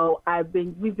 And so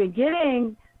we've been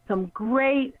getting some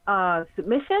great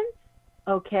submissions,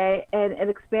 okay, and an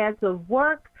expansive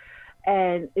work,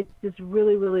 and it's just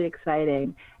really, really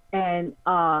exciting. And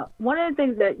one of the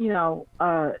things that,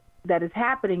 that is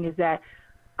happening is that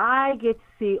I get to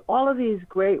see all of these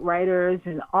great writers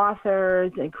and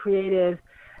authors and creatives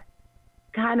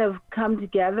kind of come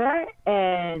together,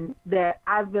 and that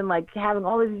I've been like having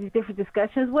all of these different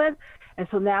discussions with, and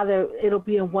so now it'll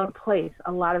be in one place.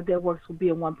 A lot of their works will be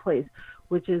in one place,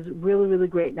 which is really, really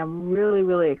great, and I'm really,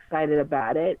 really excited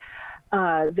about it.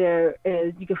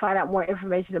 You can find out more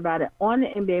information about it on the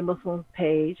NBA Muslims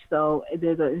page. So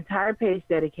there's an entire page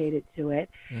dedicated to it.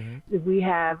 Mm-hmm. We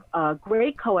have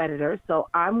great co-editors. So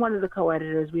I'm one of the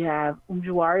co-editors. We have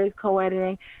Jawari is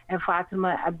co-editing, and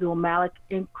Fatima Abdul Malik,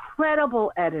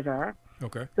 incredible editor.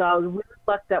 Okay. So I was really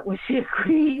lucked up when she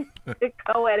agreed to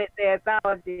co-edit the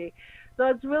anthology. So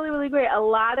it's really, really great. A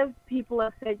lot of people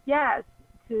have said yes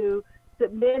to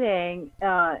submitting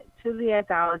to the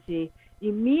anthology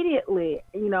immediately.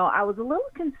 I was a little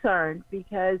concerned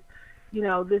because,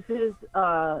 this is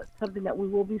something that we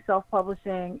will be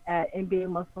self-publishing at NBA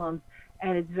Muslims,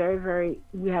 and it's very, very,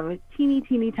 we have a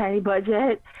teeny, tiny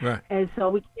budget, right. And so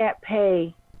we can't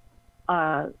pay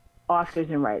authors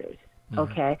and writers,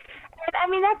 okay? And, I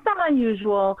mean, that's not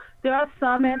unusual. There are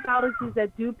some anthologies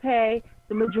that do pay.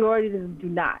 The majority of them do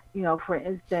not. For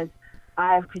instance,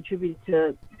 I've contributed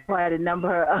to quite a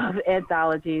number of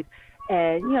anthologies,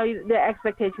 and, the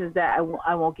expectation is that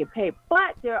I won't get paid.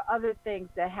 But there are other things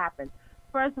that happen.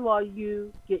 First of all,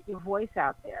 you get your voice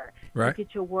out there. Right. You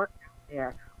get your work out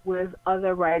there with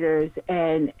other writers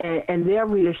and their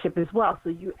readership as well. So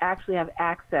you actually have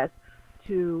access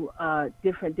to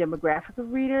different demographics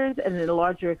of readers and a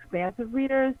larger expanse of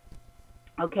readers.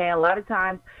 Okay, a lot of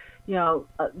times,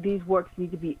 these works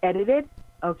need to be edited,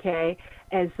 okay?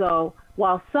 And so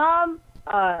while some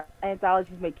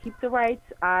anthologies may keep the rights,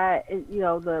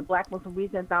 the Black Muslim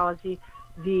Reads anthology,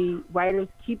 the writers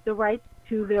keep the rights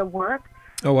to their work.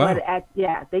 Oh, wow. But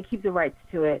they keep the rights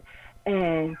to it.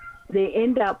 And they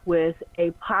end up with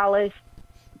a polished,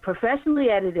 professionally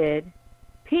edited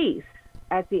piece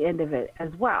at the end of it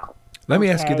as well. Let me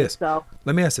ask you this.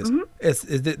 Mm-hmm.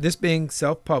 Is this being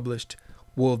self-published,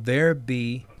 will there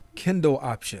be Kindle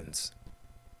options?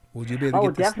 Would you be able to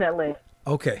get this? Oh, definitely.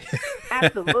 Okay.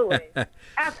 Absolutely.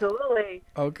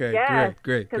 Okay. Yes,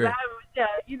 Great. Because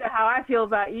you know how I feel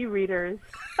about e-readers.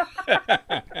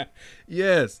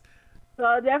 Yes.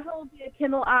 So definitely will be a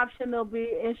Kindle option. There'll be,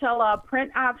 inshallah, a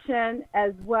print option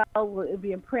as well. It'll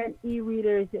be in print,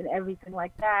 e-readers, and everything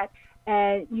like that.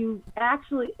 And you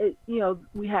actually,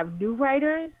 we have new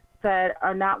writers that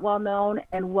are not well-known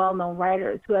and well-known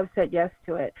writers who have said yes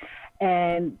to it.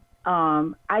 And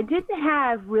I didn't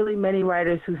have really many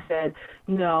writers who said,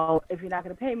 if you're not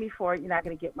going to pay me for it, you're not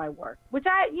going to get my work, which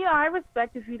I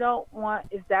respect. If you don't want,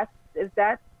 if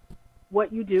that's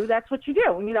what you do, that's what you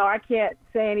do. I can't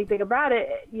say anything about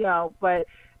it, but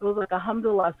it was like,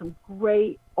 alhamdulillah, some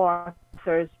great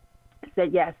authors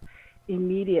said yes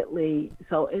immediately.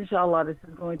 So inshallah, this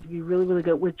is going to be really, really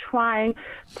good. We're trying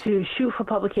to shoot for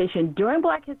publication during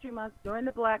Black History Month, during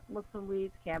the Black Muslim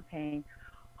Reads campaign.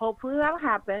 Hopefully that'll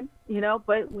happen,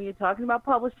 but when you're talking about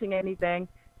publishing anything,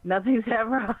 nothing's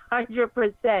ever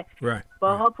 100%. Right.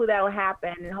 But hopefully that will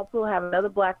happen, and hopefully we'll have another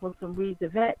Black Muslim Reads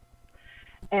event,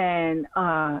 and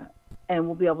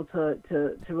we'll be able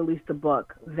to release the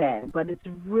book then. But it's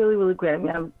really, really great. I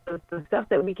mean, the stuff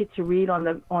that we get to read on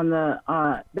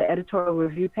the editorial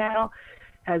review panel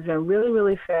has been really,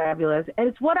 really fabulous. And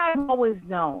it's what I've always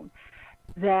known,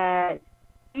 that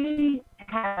we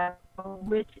have a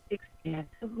rich,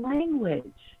 expansive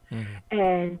language,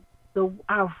 and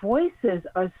our voices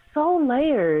are so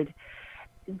layered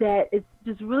that it's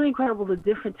just really incredible, the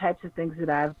different types of things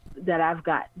that I've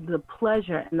got the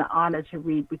pleasure and the honor to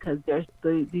read, because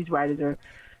these writers are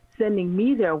sending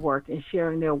me their work and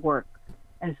sharing their work.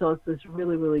 And so it's just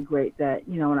really, really great that,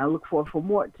 and I look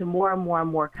forward to more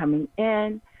and more coming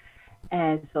in.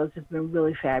 And so it's just been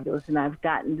really fabulous. And I've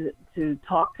gotten to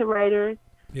talk to writers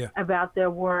about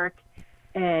their work,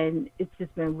 and it's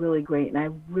just been really great. And I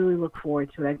really look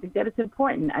forward to it. I think that it's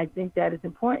important. I think that it's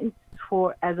important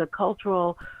as a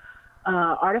cultural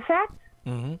artifact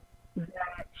that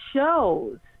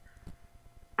shows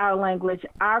our language,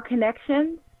 our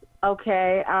connections,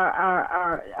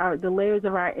 our the layers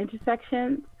of our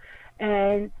intersections,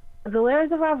 and the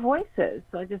layers of our voices.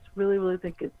 So I just really, really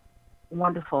think it's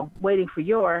wonderful. Waiting for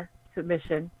your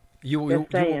submission. You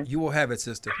will have it,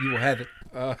 sister. You will have it.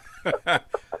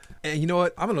 And you know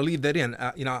what? I'm going to leave that in.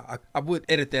 I would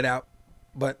edit that out,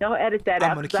 but don't edit that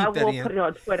out. Keep that in. Put it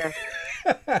on Twitter.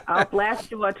 I'll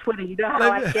blast you on Twitter. You know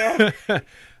how I get.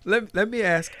 Let me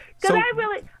ask. Because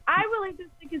I really just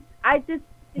think it's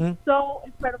so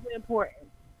incredibly important.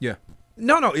 Yeah.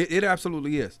 No, it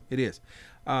absolutely is. It is.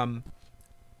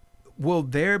 Will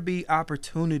there be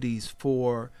opportunities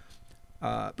for?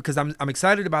 Because I'm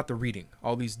excited about the reading,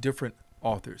 all these different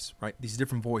authors, right? These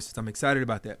different voices. I'm excited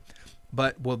about that.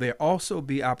 but will there also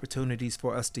be opportunities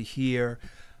for us to hear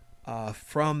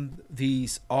from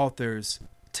these authors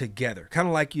together, kind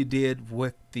of like you did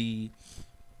with the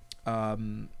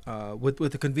with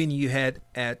the convening you had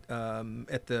at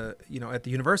the at the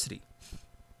university?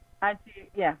 I see.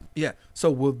 Yeah. Yeah.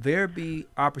 So will there be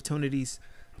opportunities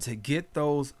to get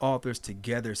those authors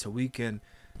together so we can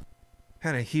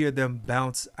kind of hear them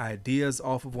bounce ideas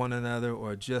off of one another,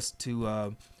 or just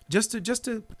to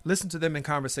listen to them in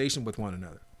conversation with one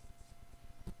another?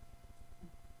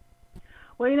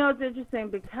 Well, it's interesting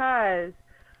because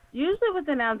usually with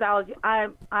an anthology,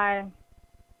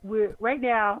 we're right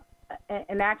now,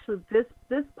 and actually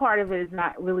this part of it is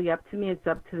not really up to me. It's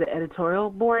up to the editorial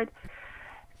board.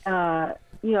 There's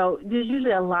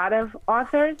usually a lot of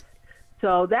authors.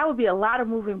 So that would be a lot of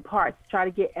moving parts to try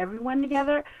to get everyone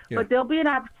together. Yeah. But there'll be an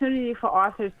opportunity for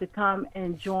authors to come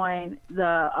and join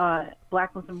the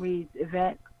Black Muslim Reads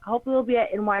event. Hopefully it'll be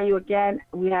at NYU again.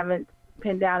 We haven't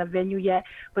pinned down a venue yet,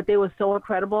 but they were so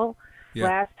incredible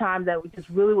last time that we just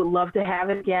really would love to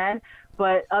have it again.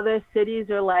 But other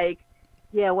cities are like,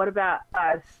 yeah, what about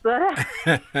us? Well,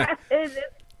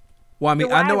 I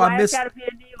mean,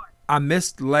 I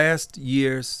missed last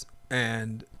year's,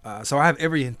 and so I have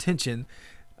every intention.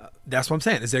 That's what I'm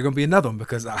saying. Is there going to be another one?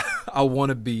 Because I want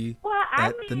to be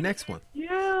at the next one.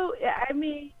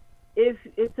 If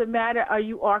it's a matter, are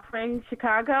you offering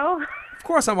Chicago? Of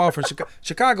course I'm offering Chicago.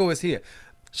 Chicago is here.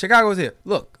 Chicago is here.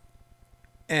 Look,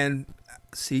 and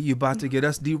see, you're about to get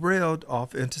us derailed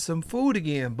off into some food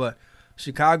again, but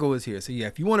Chicago is here. So yeah,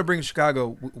 if you want to bring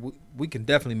Chicago, we can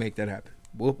definitely make that happen.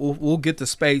 We'll get the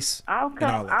space. I'll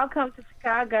come to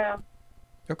Chicago.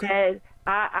 Okay. And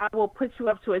I will put you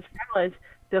up to a challenge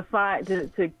to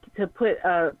put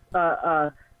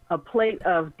a plate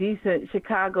of decent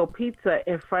Chicago pizza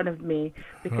in front of me,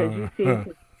 because you seem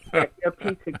to get your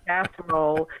pizza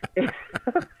casserole.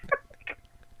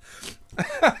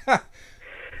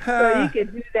 So you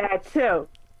can do that too.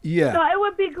 Yeah. So it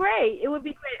would be great.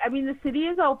 I mean, the city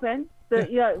is open. Where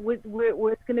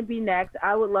it's going to be next.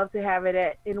 I would love to have it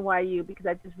at NYU, because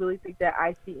I just really think that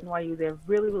IC NYU, they're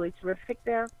really, really terrific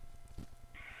there.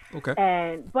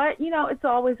 Okay. But it's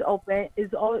always open.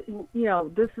 It's always,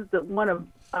 this is one of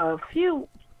a few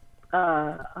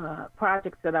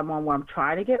projects that I'm on where I'm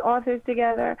trying to get authors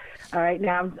together. All right,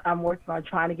 now I'm working on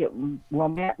trying to get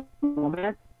romance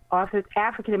authors,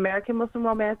 African American Muslim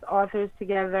romance authors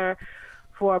together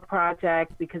for a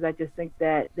project, because I just think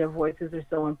that their voices are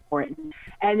so important.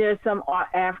 And there's some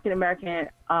African American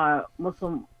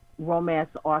Muslim romance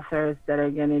authors that are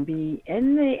going to be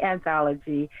in the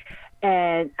anthology.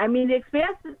 And I mean,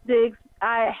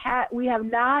 we have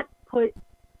not put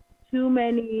too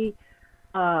many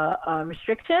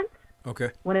restrictions.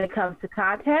 Okay. When it comes to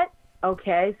content.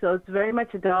 Okay, so it's very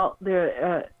much adult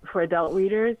for adult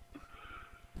readers,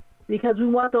 because we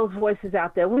want those voices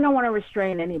out there. We don't want to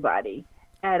restrain anybody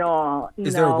at all.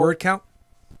 Is there a word count?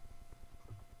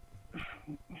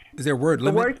 Is there a word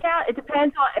limit? The word count,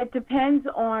 it depends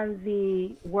on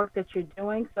the work that you're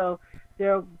doing. So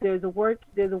there's a word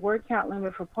count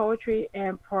limit for poetry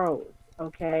and prose.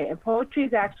 Okay, and poetry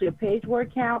is actually a page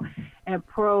word count, and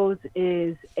prose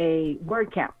is a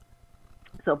word count.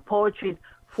 So poetry is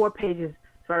 4 pages,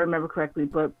 if I remember correctly,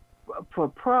 but for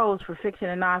prose, for fiction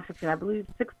and nonfiction, I believe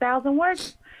 6,000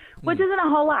 words, which isn't a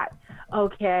whole lot.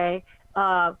 Okay.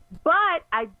 But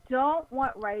I don't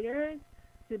want writers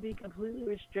to be completely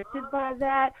restricted by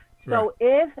that. So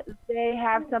if they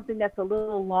have something that's a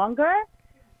little longer,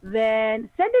 then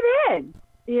send it in,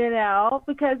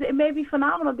 because it may be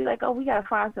phenomenal. Be like, oh, we got to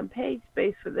find some page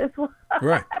space for this one.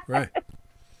 Right. We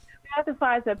have to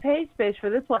find some page space for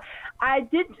this one. I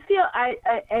didn't feel,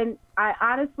 and I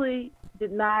honestly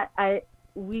did not,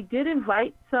 we did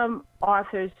invite some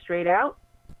authors straight out.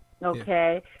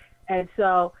 Okay. Yeah. And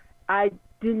so I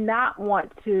did not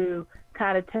want to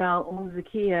kind of tell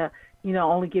Zakiya,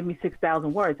 only give me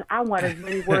 6,000 words. I want as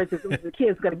many words as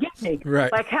Zakiya is going to give me.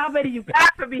 Right. Like, how many you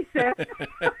got for me, sis?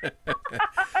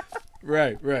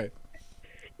 Right.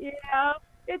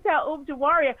 It's how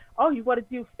Jawaria, oh, you want to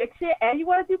do fiction and you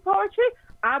want to do poetry?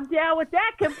 I'm down with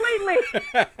that completely.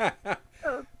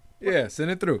 Yeah,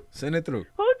 send it through.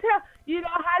 Who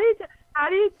how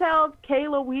do you tell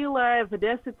Kayla Wheeler and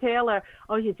Vanessa Taylor,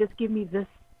 oh, you just give me this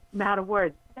amount of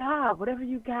words? Whatever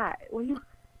you got.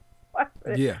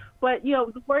 Yeah. But,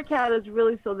 the word count is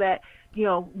really so that,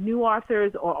 new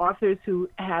authors or authors who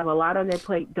have a lot on their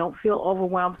plate don't feel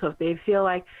overwhelmed. So if they feel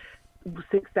like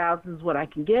 6,000 is what I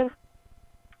can give,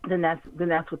 then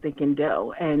that's what they can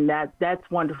do. And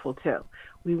that's wonderful too.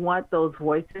 We want those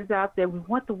voices out there. We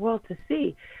want the world to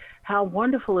see how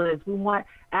wonderful it is. We want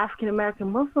African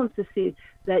American Muslims to see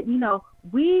that,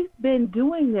 we've been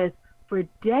doing this for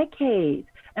decades,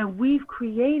 and we've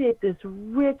created this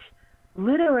rich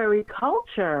literary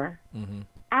culture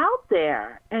out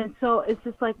there. And so it's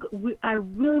just like, I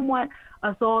really want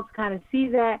us all to kind of see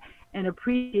that and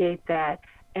appreciate that.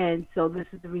 And so this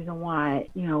is the reason why,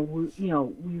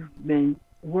 we've been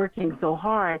working so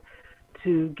hard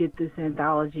to get this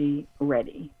anthology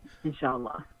ready,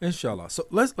 inshallah. Inshallah. So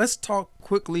let's talk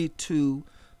quickly to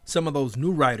some of those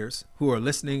new writers who are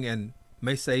listening and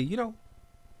may say,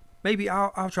 maybe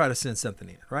I'll try to send something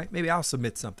in, right? Maybe I'll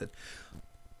submit something.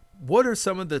 What are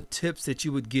some of the tips that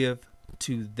you would give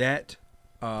to that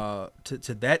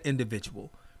to that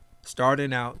individual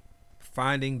starting out,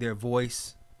 finding their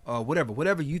voice,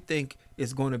 whatever you think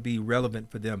is going to be relevant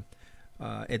for them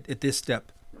at this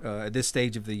step, at this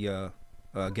stage of the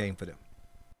game for them?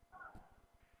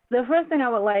 The first thing I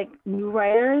would like new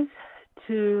writers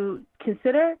to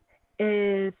consider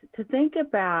is to think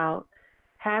about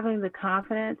having the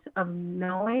confidence of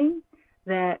knowing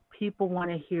that people want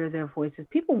to hear their voices.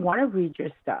 People want to read your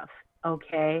stuff,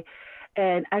 okay?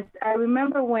 And I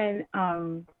remember when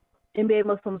NBA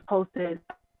Muslims posted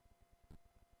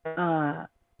a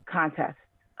contest,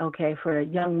 okay, for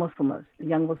young Muslims,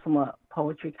 young Muslim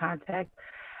poetry contest.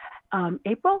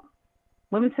 April,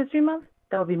 Women's History Month?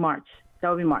 That would be March.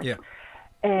 Yeah.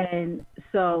 And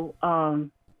so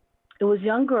it was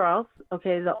young girls,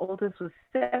 okay? The oldest was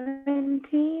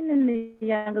 17 and the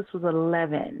youngest was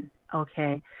 11,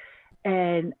 okay?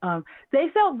 And they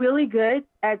felt really good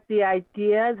at the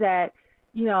idea that,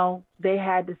 they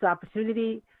had this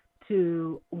opportunity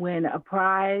to win a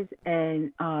prize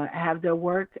and have their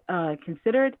work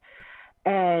considered.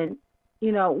 And,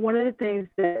 one of the things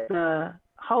that the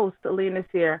host, Alina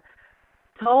Nasir,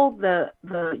 told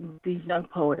these young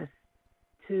poets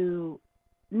to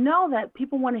know that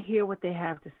people want to hear what they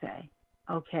have to say,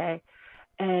 okay?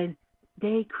 And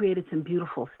they created some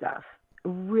beautiful stuff,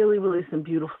 really, really some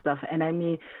beautiful stuff. And I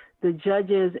mean, the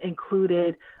judges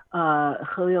included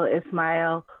Khalil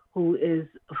Ismail, who is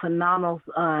a phenomenal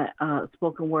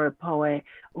spoken word poet,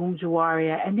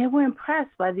 Jawaria, and they were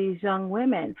impressed by these young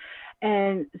women.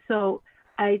 And so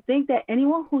I think that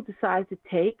anyone who decides to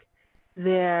take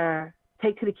to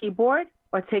the keyboard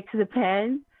or take to the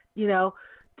pen,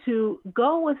 to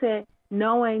go with it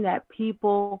knowing that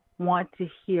people want to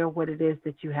hear what it is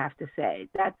that you have to say.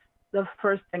 That's the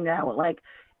first thing that I would like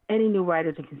any new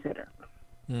writer to consider.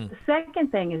 The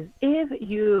second thing is, if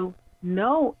you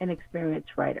know an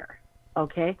experienced writer,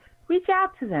 okay, reach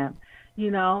out to them.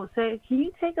 Say, can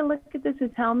you take a look at this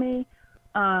and tell me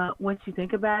what you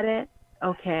think about it?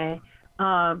 Okay.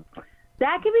 That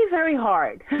can be very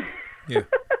hard.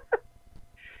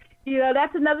 Yeah.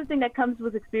 That's another thing that comes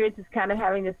with experience, is kind of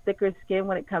having a thicker skin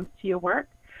when it comes to your work.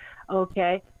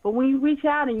 Okay. But when you reach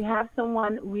out and you have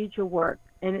someone read your work,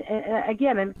 and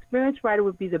again, an experienced writer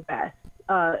would be the best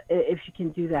if you can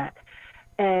do that.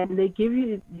 And they give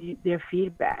you their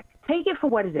feedback. Take it for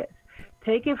what it is.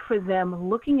 Take it for them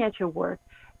looking at your work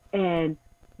and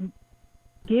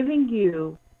giving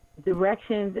you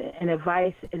directions and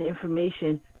advice and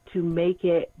information to make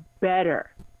it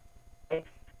better.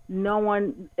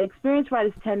 Experienced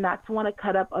writers tend not to want to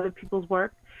cut up other people's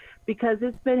work because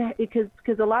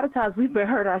because a lot of times we've been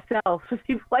hurt ourselves.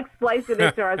 People like slicing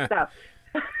into our stuff.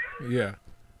 Yeah.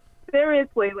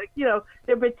 Seriously,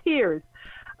 there were tears.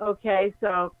 Okay,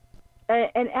 so,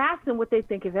 and ask them what they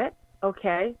think of it,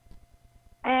 okay?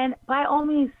 And by all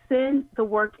means, send the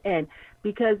work in,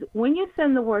 because when you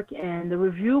send the work in, the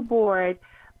review board,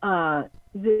 there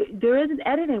is an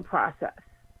editing process,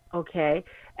 okay?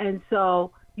 And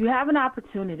so you have an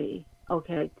opportunity,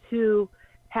 okay, to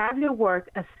have your work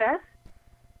assessed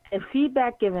and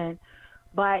feedback given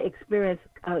by experienced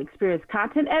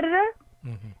content editor,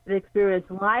 an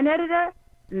experienced line editor,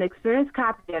 an experienced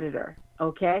copy editor.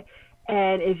 Okay,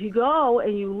 and if you go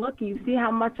and you look and you see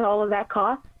how much all of that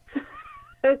costs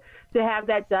to have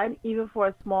that done, even for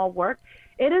a small work,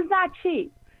 it is not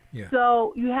cheap. Yeah.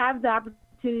 So you have the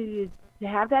opportunity to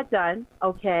have that done,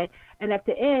 okay, and at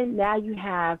the end, now you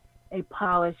have a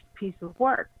polished piece of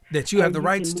work. That you have the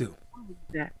rights to.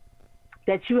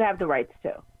 That you have the rights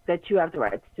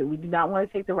to. We do not want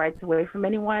to take the rights away from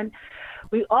anyone.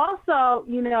 We also,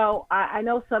 I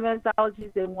know some anthologies,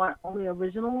 they want only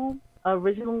original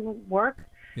work.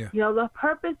 Yeah. The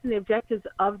purpose and the objectives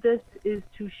of this is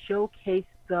to showcase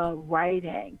the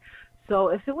writing. So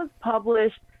if it was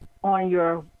published on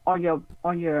your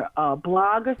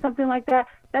blog or something like that,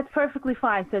 that's perfectly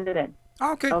fine. Send it in.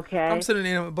 Okay. Okay. I'm sending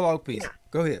in a blog piece. Yeah.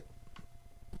 Go ahead.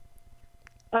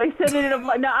 Oh, you sending it?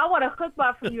 No, I want a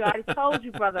khutbah from you. I already told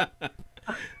you, brother.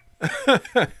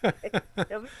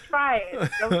 Don't try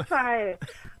it.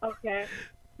 Okay.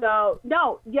 So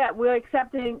no, yeah, we're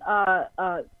accepting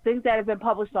things that have been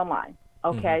published online.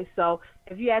 Okay. So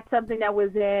if you had something that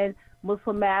was in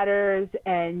Muslim Matters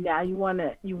and now you want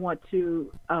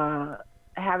to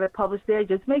have it published there,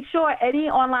 just make sure any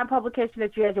online publication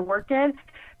that you had to work in,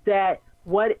 that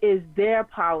what is their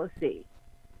policy,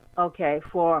 okay,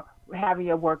 for having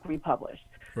your work republished.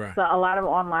 Right. So a lot of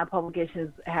online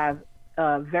publications have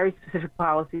very specific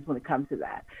policies when it comes to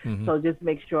that. So just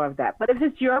make sure of that. But if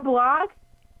it's your blog,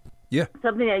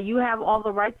 something that you have all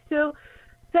the rights to,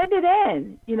 send it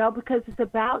in, because it's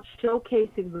about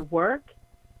showcasing the work,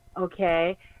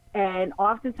 okay? And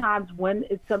oftentimes when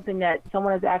it's something that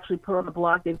someone has actually put on the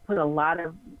blog, they've put a lot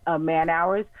of man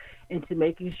hours into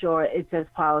making sure it's as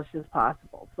polished as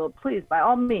possible. So please, by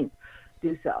all means,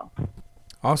 do so.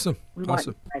 Awesome. We want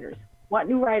new writers. Want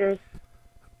new writers.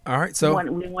 All right. So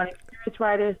we want experienced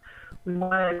writers. We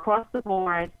want it across the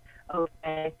board,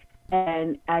 okay?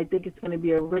 And I think it's going to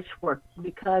be a rich work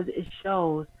because it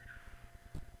shows,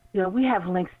 we have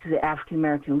links to the African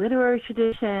American literary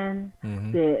tradition,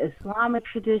 the Islamic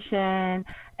tradition,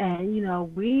 and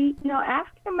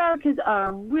African Americans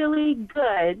are really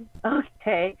good,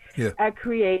 okay, at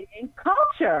creating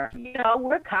culture.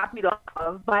 We're copied off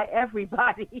of by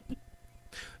everybody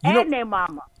and their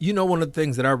mama. One of the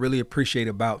things that I really appreciate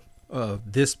about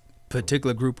this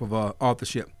particular group of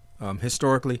authorship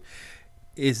historically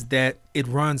is that it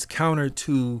runs counter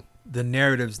to the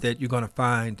narratives that you're going to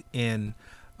find in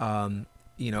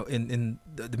in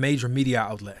the major media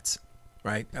outlets,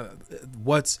 right?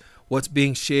 What's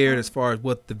being shared as far as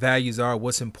what the values are,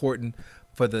 what's important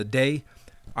for the day,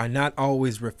 are not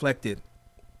always reflected.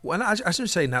 Well, I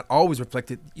shouldn't say not always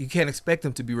reflected. You can't expect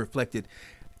them to be reflected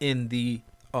in the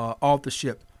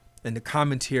authorship and the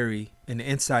commentary and the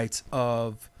insights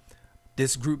of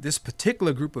this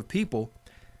particular group of people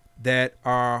that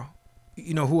are,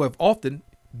 who have often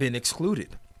been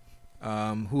excluded,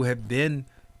 who have been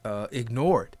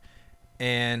ignored,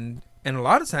 and a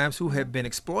lot of times who have been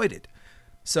exploited.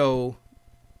 So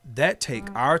that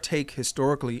our take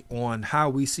historically on how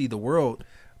we see the world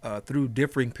through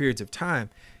differing periods of time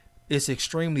is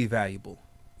extremely valuable.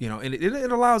 And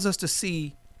it allows us to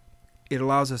see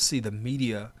the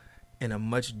media in a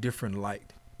much different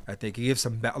light. I think it gives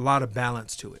a lot of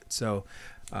balance to it. So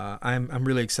I'm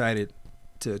really excited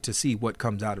to see what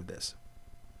comes out of this.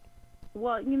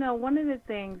 Well, one of the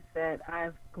things that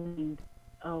I've gleaned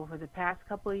over the past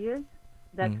couple of years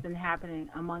that's been happening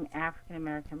among African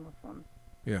American Muslims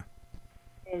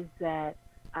is that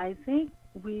I think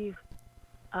we've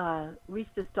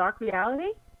reached a stark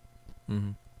reality,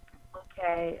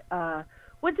 okay,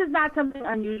 which is not something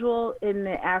unusual in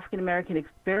the African American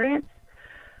experience,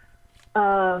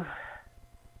 of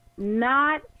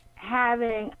not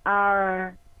having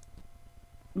our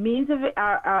means of it,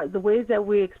 the ways that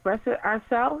we express it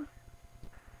ourselves,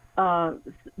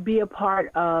 be a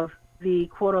part of the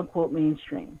quote unquote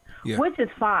mainstream, which is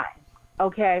fine,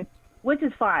 okay? Which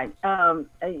is fine.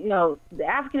 The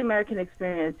African American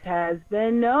experience has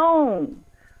been known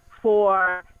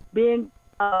for being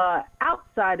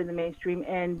outside of the mainstream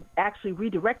and actually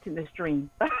redirecting the stream.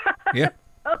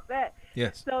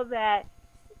 So that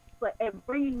and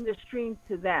bringing the stream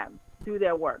to them through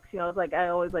their works. It's like I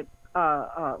always like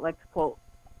to quote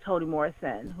Toni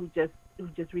Morrison, who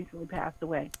just recently passed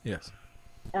away. Yes.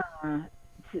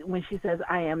 When she says,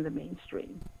 "I am the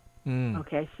mainstream."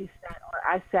 Okay,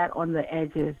 I sat on the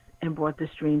edges and brought the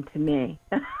stream to me.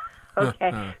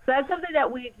 Okay, so that's something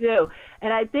that we do,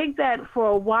 and I think that for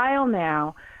a while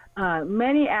now,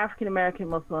 many African American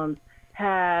Muslims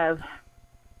have.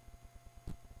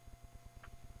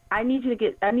 I need you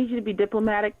to be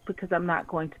diplomatic because I'm not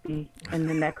going to be in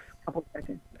the next couple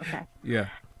seconds. Okay. Yeah.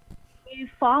 We've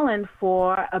fallen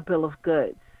for a bill of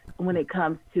goods when it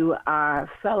comes to our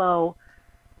fellow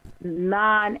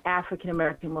non-African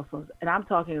American Muslims, and I'm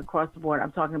talking across the board.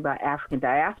 I'm talking about African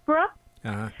diaspora.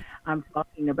 I'm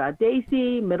talking about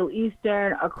Desi, Middle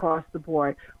Eastern, across the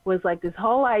board. Was like this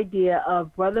whole idea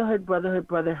of brotherhood,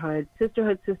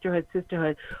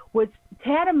 sisterhood, which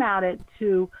tantamounted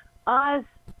to us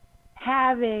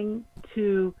having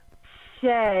to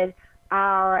shed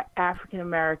our African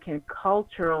American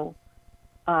cultural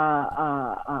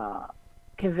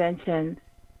conventions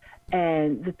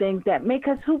and the things that make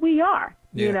us who we are.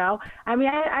 I mean,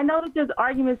 I know that there's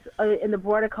arguments in the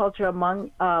broader culture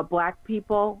among Black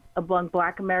people, among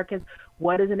Black Americans.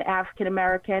 What is an African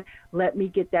American? Let me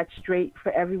get that straight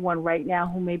for everyone right now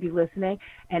who may be listening.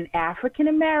 An African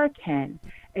American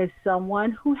is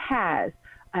someone who has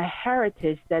a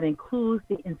heritage that includes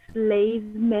the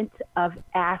enslavement of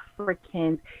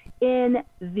Africans in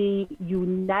the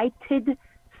United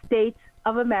States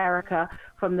of America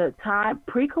from the time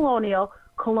pre-colonial,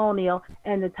 colonial,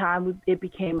 and the time it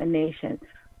became a nation.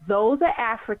 Those are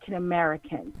African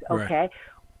Americans, okay? Right.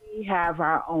 We have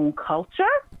our own culture,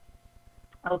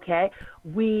 okay?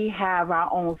 We have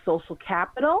our own social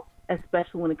capital,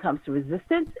 especially when it comes to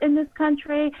resistance in this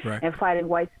country Right. and fighting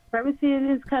white supremacy in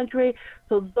this country.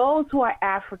 So those are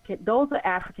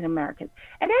African Americans.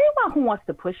 And anyone who wants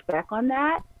to push back on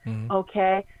that,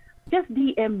 okay, just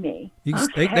DM me. You can,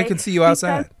 okay? they can see you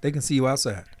outside. They can see you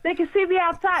outside. They can see me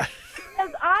outside.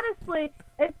 Because honestly,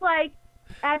 it's like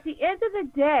at the end of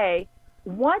the day,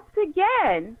 once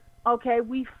again, okay,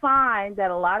 we find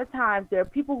that a lot of times there are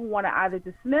people who want to either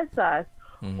dismiss us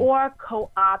or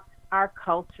co-opt our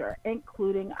culture,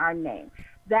 including our name.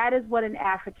 That is what an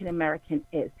African American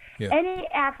is. Yeah. Any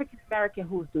African American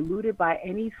who's deluded by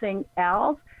anything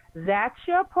else, that's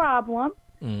your problem.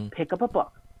 Pick up a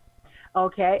book.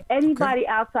 Okay? Anybody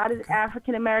outside of the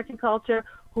African American culture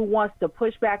who wants to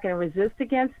push back and resist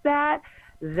against that,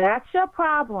 that's your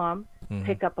problem.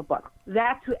 Pick up a book.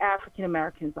 That's who African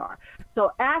Americans are.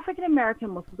 So African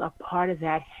American Muslims are part of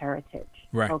that heritage.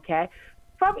 Right. Okay?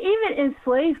 From even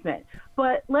enslavement.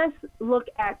 But let's look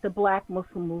at the Black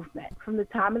Muslim movement. From the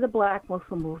time of the Black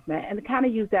Muslim movement, and to kind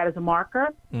of use that as a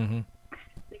marker,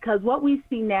 because what we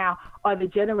see now are the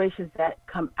generations that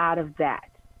come out of that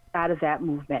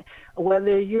movement.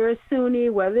 Whether you're Sunni,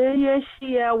 whether you're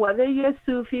Shia, whether you're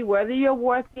Sufi, whether you're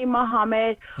Worthy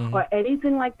Muhammad, or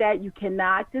anything like that, you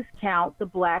cannot discount the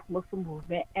Black Muslim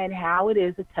movement and how it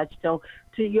is a touchstone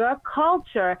to your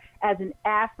culture as an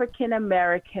African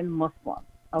American Muslim.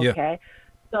 Okay?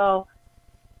 So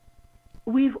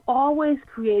we've always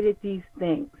created these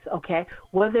things, okay?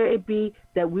 Whether it be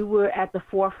that we were at the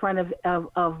forefront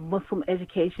of Muslim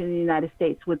education in the United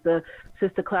States with the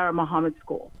Sister Clara Muhammad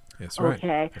School. That's right.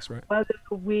 Okay. That's right. Whether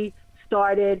we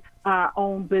started our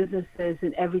own businesses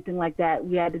and everything like that.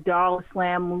 We had the Dar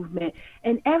Islam movement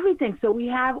and everything. So we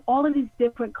have all of these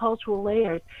different cultural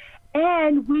layers.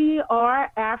 And we are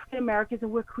African Americans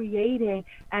and we're creating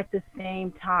at the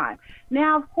same time.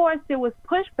 Now, of course, there was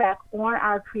pushback on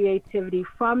our creativity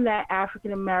from that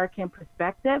African American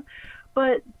perspective.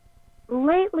 But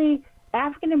lately,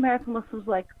 African American Muslims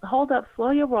like, hold up,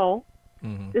 slow your roll.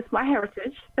 This is my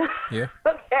heritage. Yeah.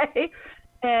 Okay.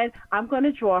 And I'm going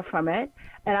to draw from it,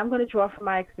 and I'm going to draw from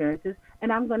my experiences,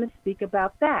 and I'm going to speak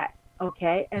about that.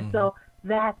 Okay. And so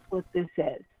that's what this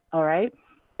is. All right.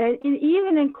 And it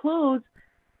even includes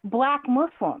Black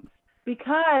Muslims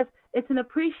because it's an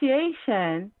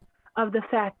appreciation of the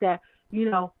fact that, you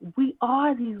know, we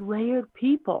are these layered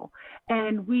people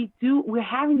and we're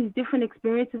having these different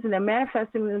experiences and they're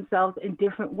manifesting themselves in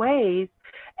different ways.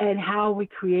 And how are we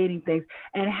creating things?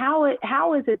 And how is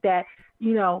it that,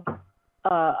 you know,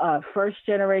 first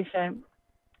generation,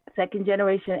 second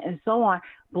generation, and so on,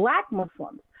 Black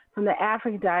Muslims from the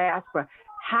African diaspora,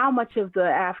 how much of the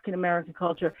African American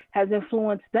culture has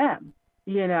influenced them,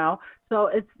 you know? So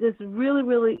it's really,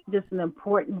 really just an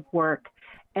important work.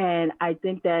 And I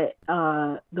think that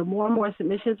the more and more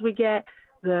submissions we get,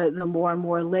 the more and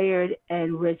more layered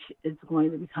and rich it's going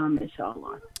to become,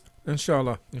 inshallah.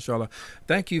 Inshallah.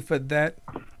 Thank you for that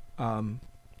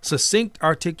succinct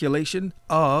articulation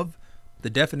of the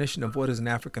definition of what is an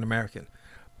African American.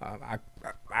 I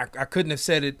couldn't have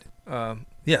said it.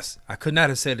 Yes, I could not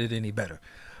have said it any better.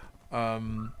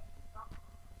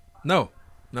 No,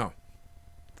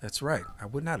 that's right. I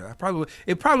would not have.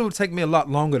 It probably would take me a lot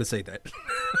longer to say that.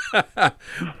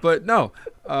 But no.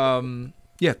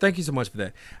 Yeah, thank you so much for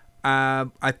that.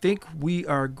 I think we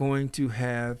are going to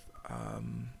have.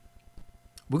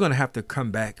 We're going to have to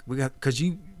come back. Because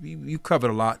you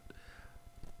covered a lot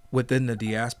within the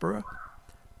diaspora.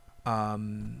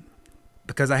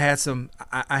 Because I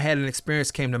had an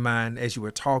experience came to mind as you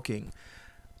were talking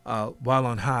while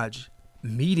on Hajj,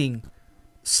 meeting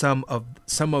some of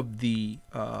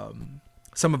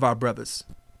our brothers.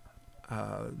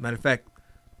 Matter of fact,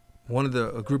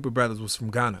 a group of brothers was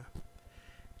from Ghana,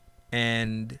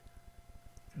 and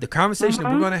the conversation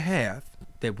that we're going to have,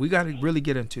 that we got to really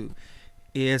get into,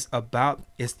 is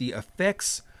the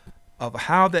effects of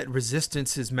how that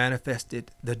resistance is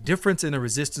manifested, the difference in the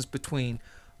resistance between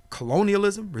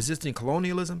resisting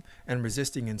colonialism and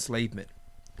resisting enslavement.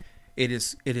 It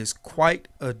is quite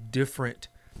a different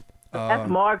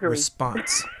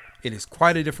response. It is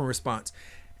quite a different response.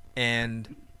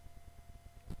 And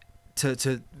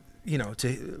to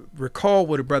recall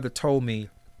what a brother told me,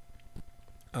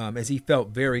 as he felt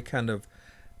very kind of,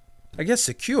 I guess,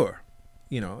 secure,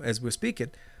 as we're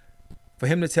speaking, for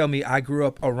him to tell me I grew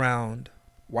up around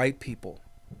white people,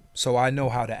 so I know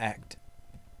how to act.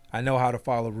 I know how to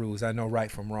follow rules. I know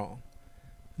right from wrong.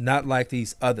 Not like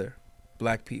these other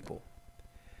black people.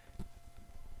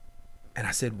 And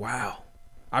I said, wow.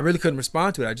 I really couldn't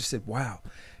respond to it. I just said, wow.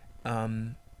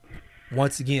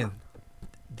 Once again,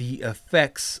 the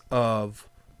effects of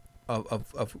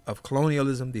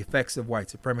colonialism, the effects of white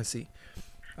supremacy,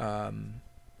 and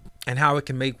how it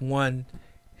can make one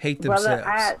hate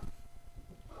themselves.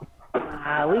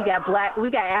 We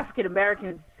got African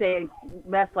Americans saying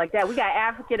mess like that. We got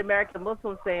African American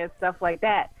Muslims saying stuff like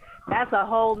that. That's a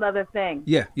whole nother thing.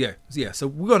 Yeah. So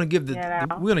we're gonna give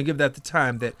that the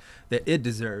time that it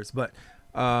deserves. But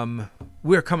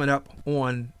we're coming up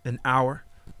on an hour,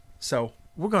 so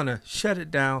we're gonna shut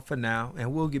it down for now,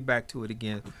 and we'll get back to it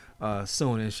again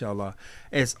soon, inshallah.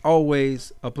 It's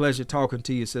always a pleasure talking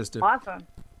to you, sister. Awesome.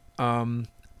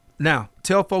 Now,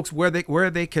 tell folks where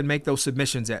they can make those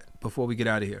submissions at before we get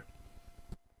out of here.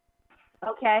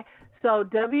 Okay, so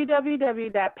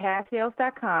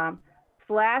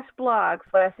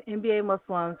www.pathsales.com/blog/NBA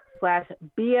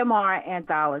Muslims/BMR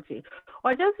Anthology,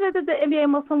 or just visit the NBA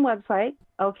Muslim website.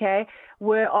 Okay,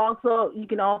 you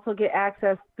can also get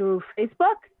access through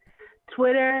Facebook,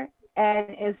 Twitter,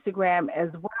 and Instagram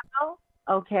as well.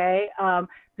 Okay,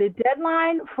 the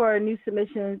deadline for new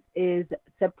submissions is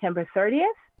September 30th.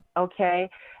 Okay,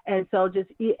 and so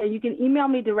you can email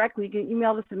me directly. You can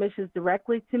email the submissions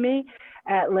directly to me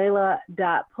at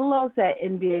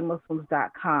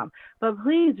layla.pulos@nbamuslims.com. But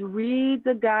please read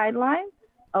the guidelines,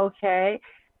 okay?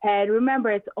 And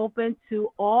remember, it's open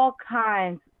to all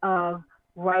kinds of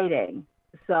writing.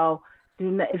 So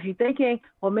if you're thinking,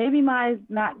 well, maybe mine's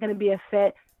not going to be a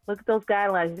fit, look at those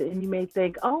guidelines, and you may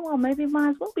think, oh, well, maybe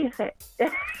mine will be a fit.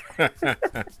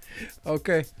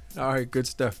 Okay. All right. Good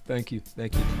stuff. Thank you.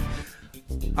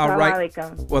 All right.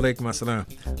 Wa alaikum assalam.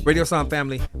 Radio Sound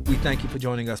family, we thank you for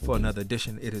joining us for another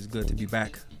edition. It is good to be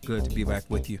back. Good to be back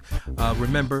with you.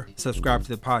 Remember, subscribe to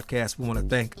the podcast. We want to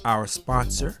thank our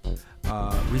sponsor,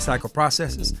 Recycle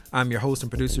Processes. I'm your host and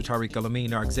producer, Tariq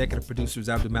Al-Amin. Our executive producer is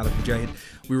Abdul Malik Mujahid.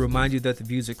 We remind you that the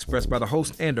views expressed by the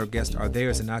host and our guests are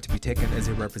theirs and not to be taken as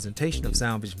a representation of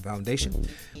Sound Vision Foundation.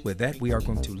 With that, we are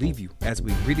going to leave you as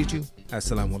we greeted you.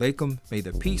 Assalamu alaikum. May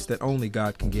the peace that only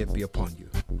God can give be upon you.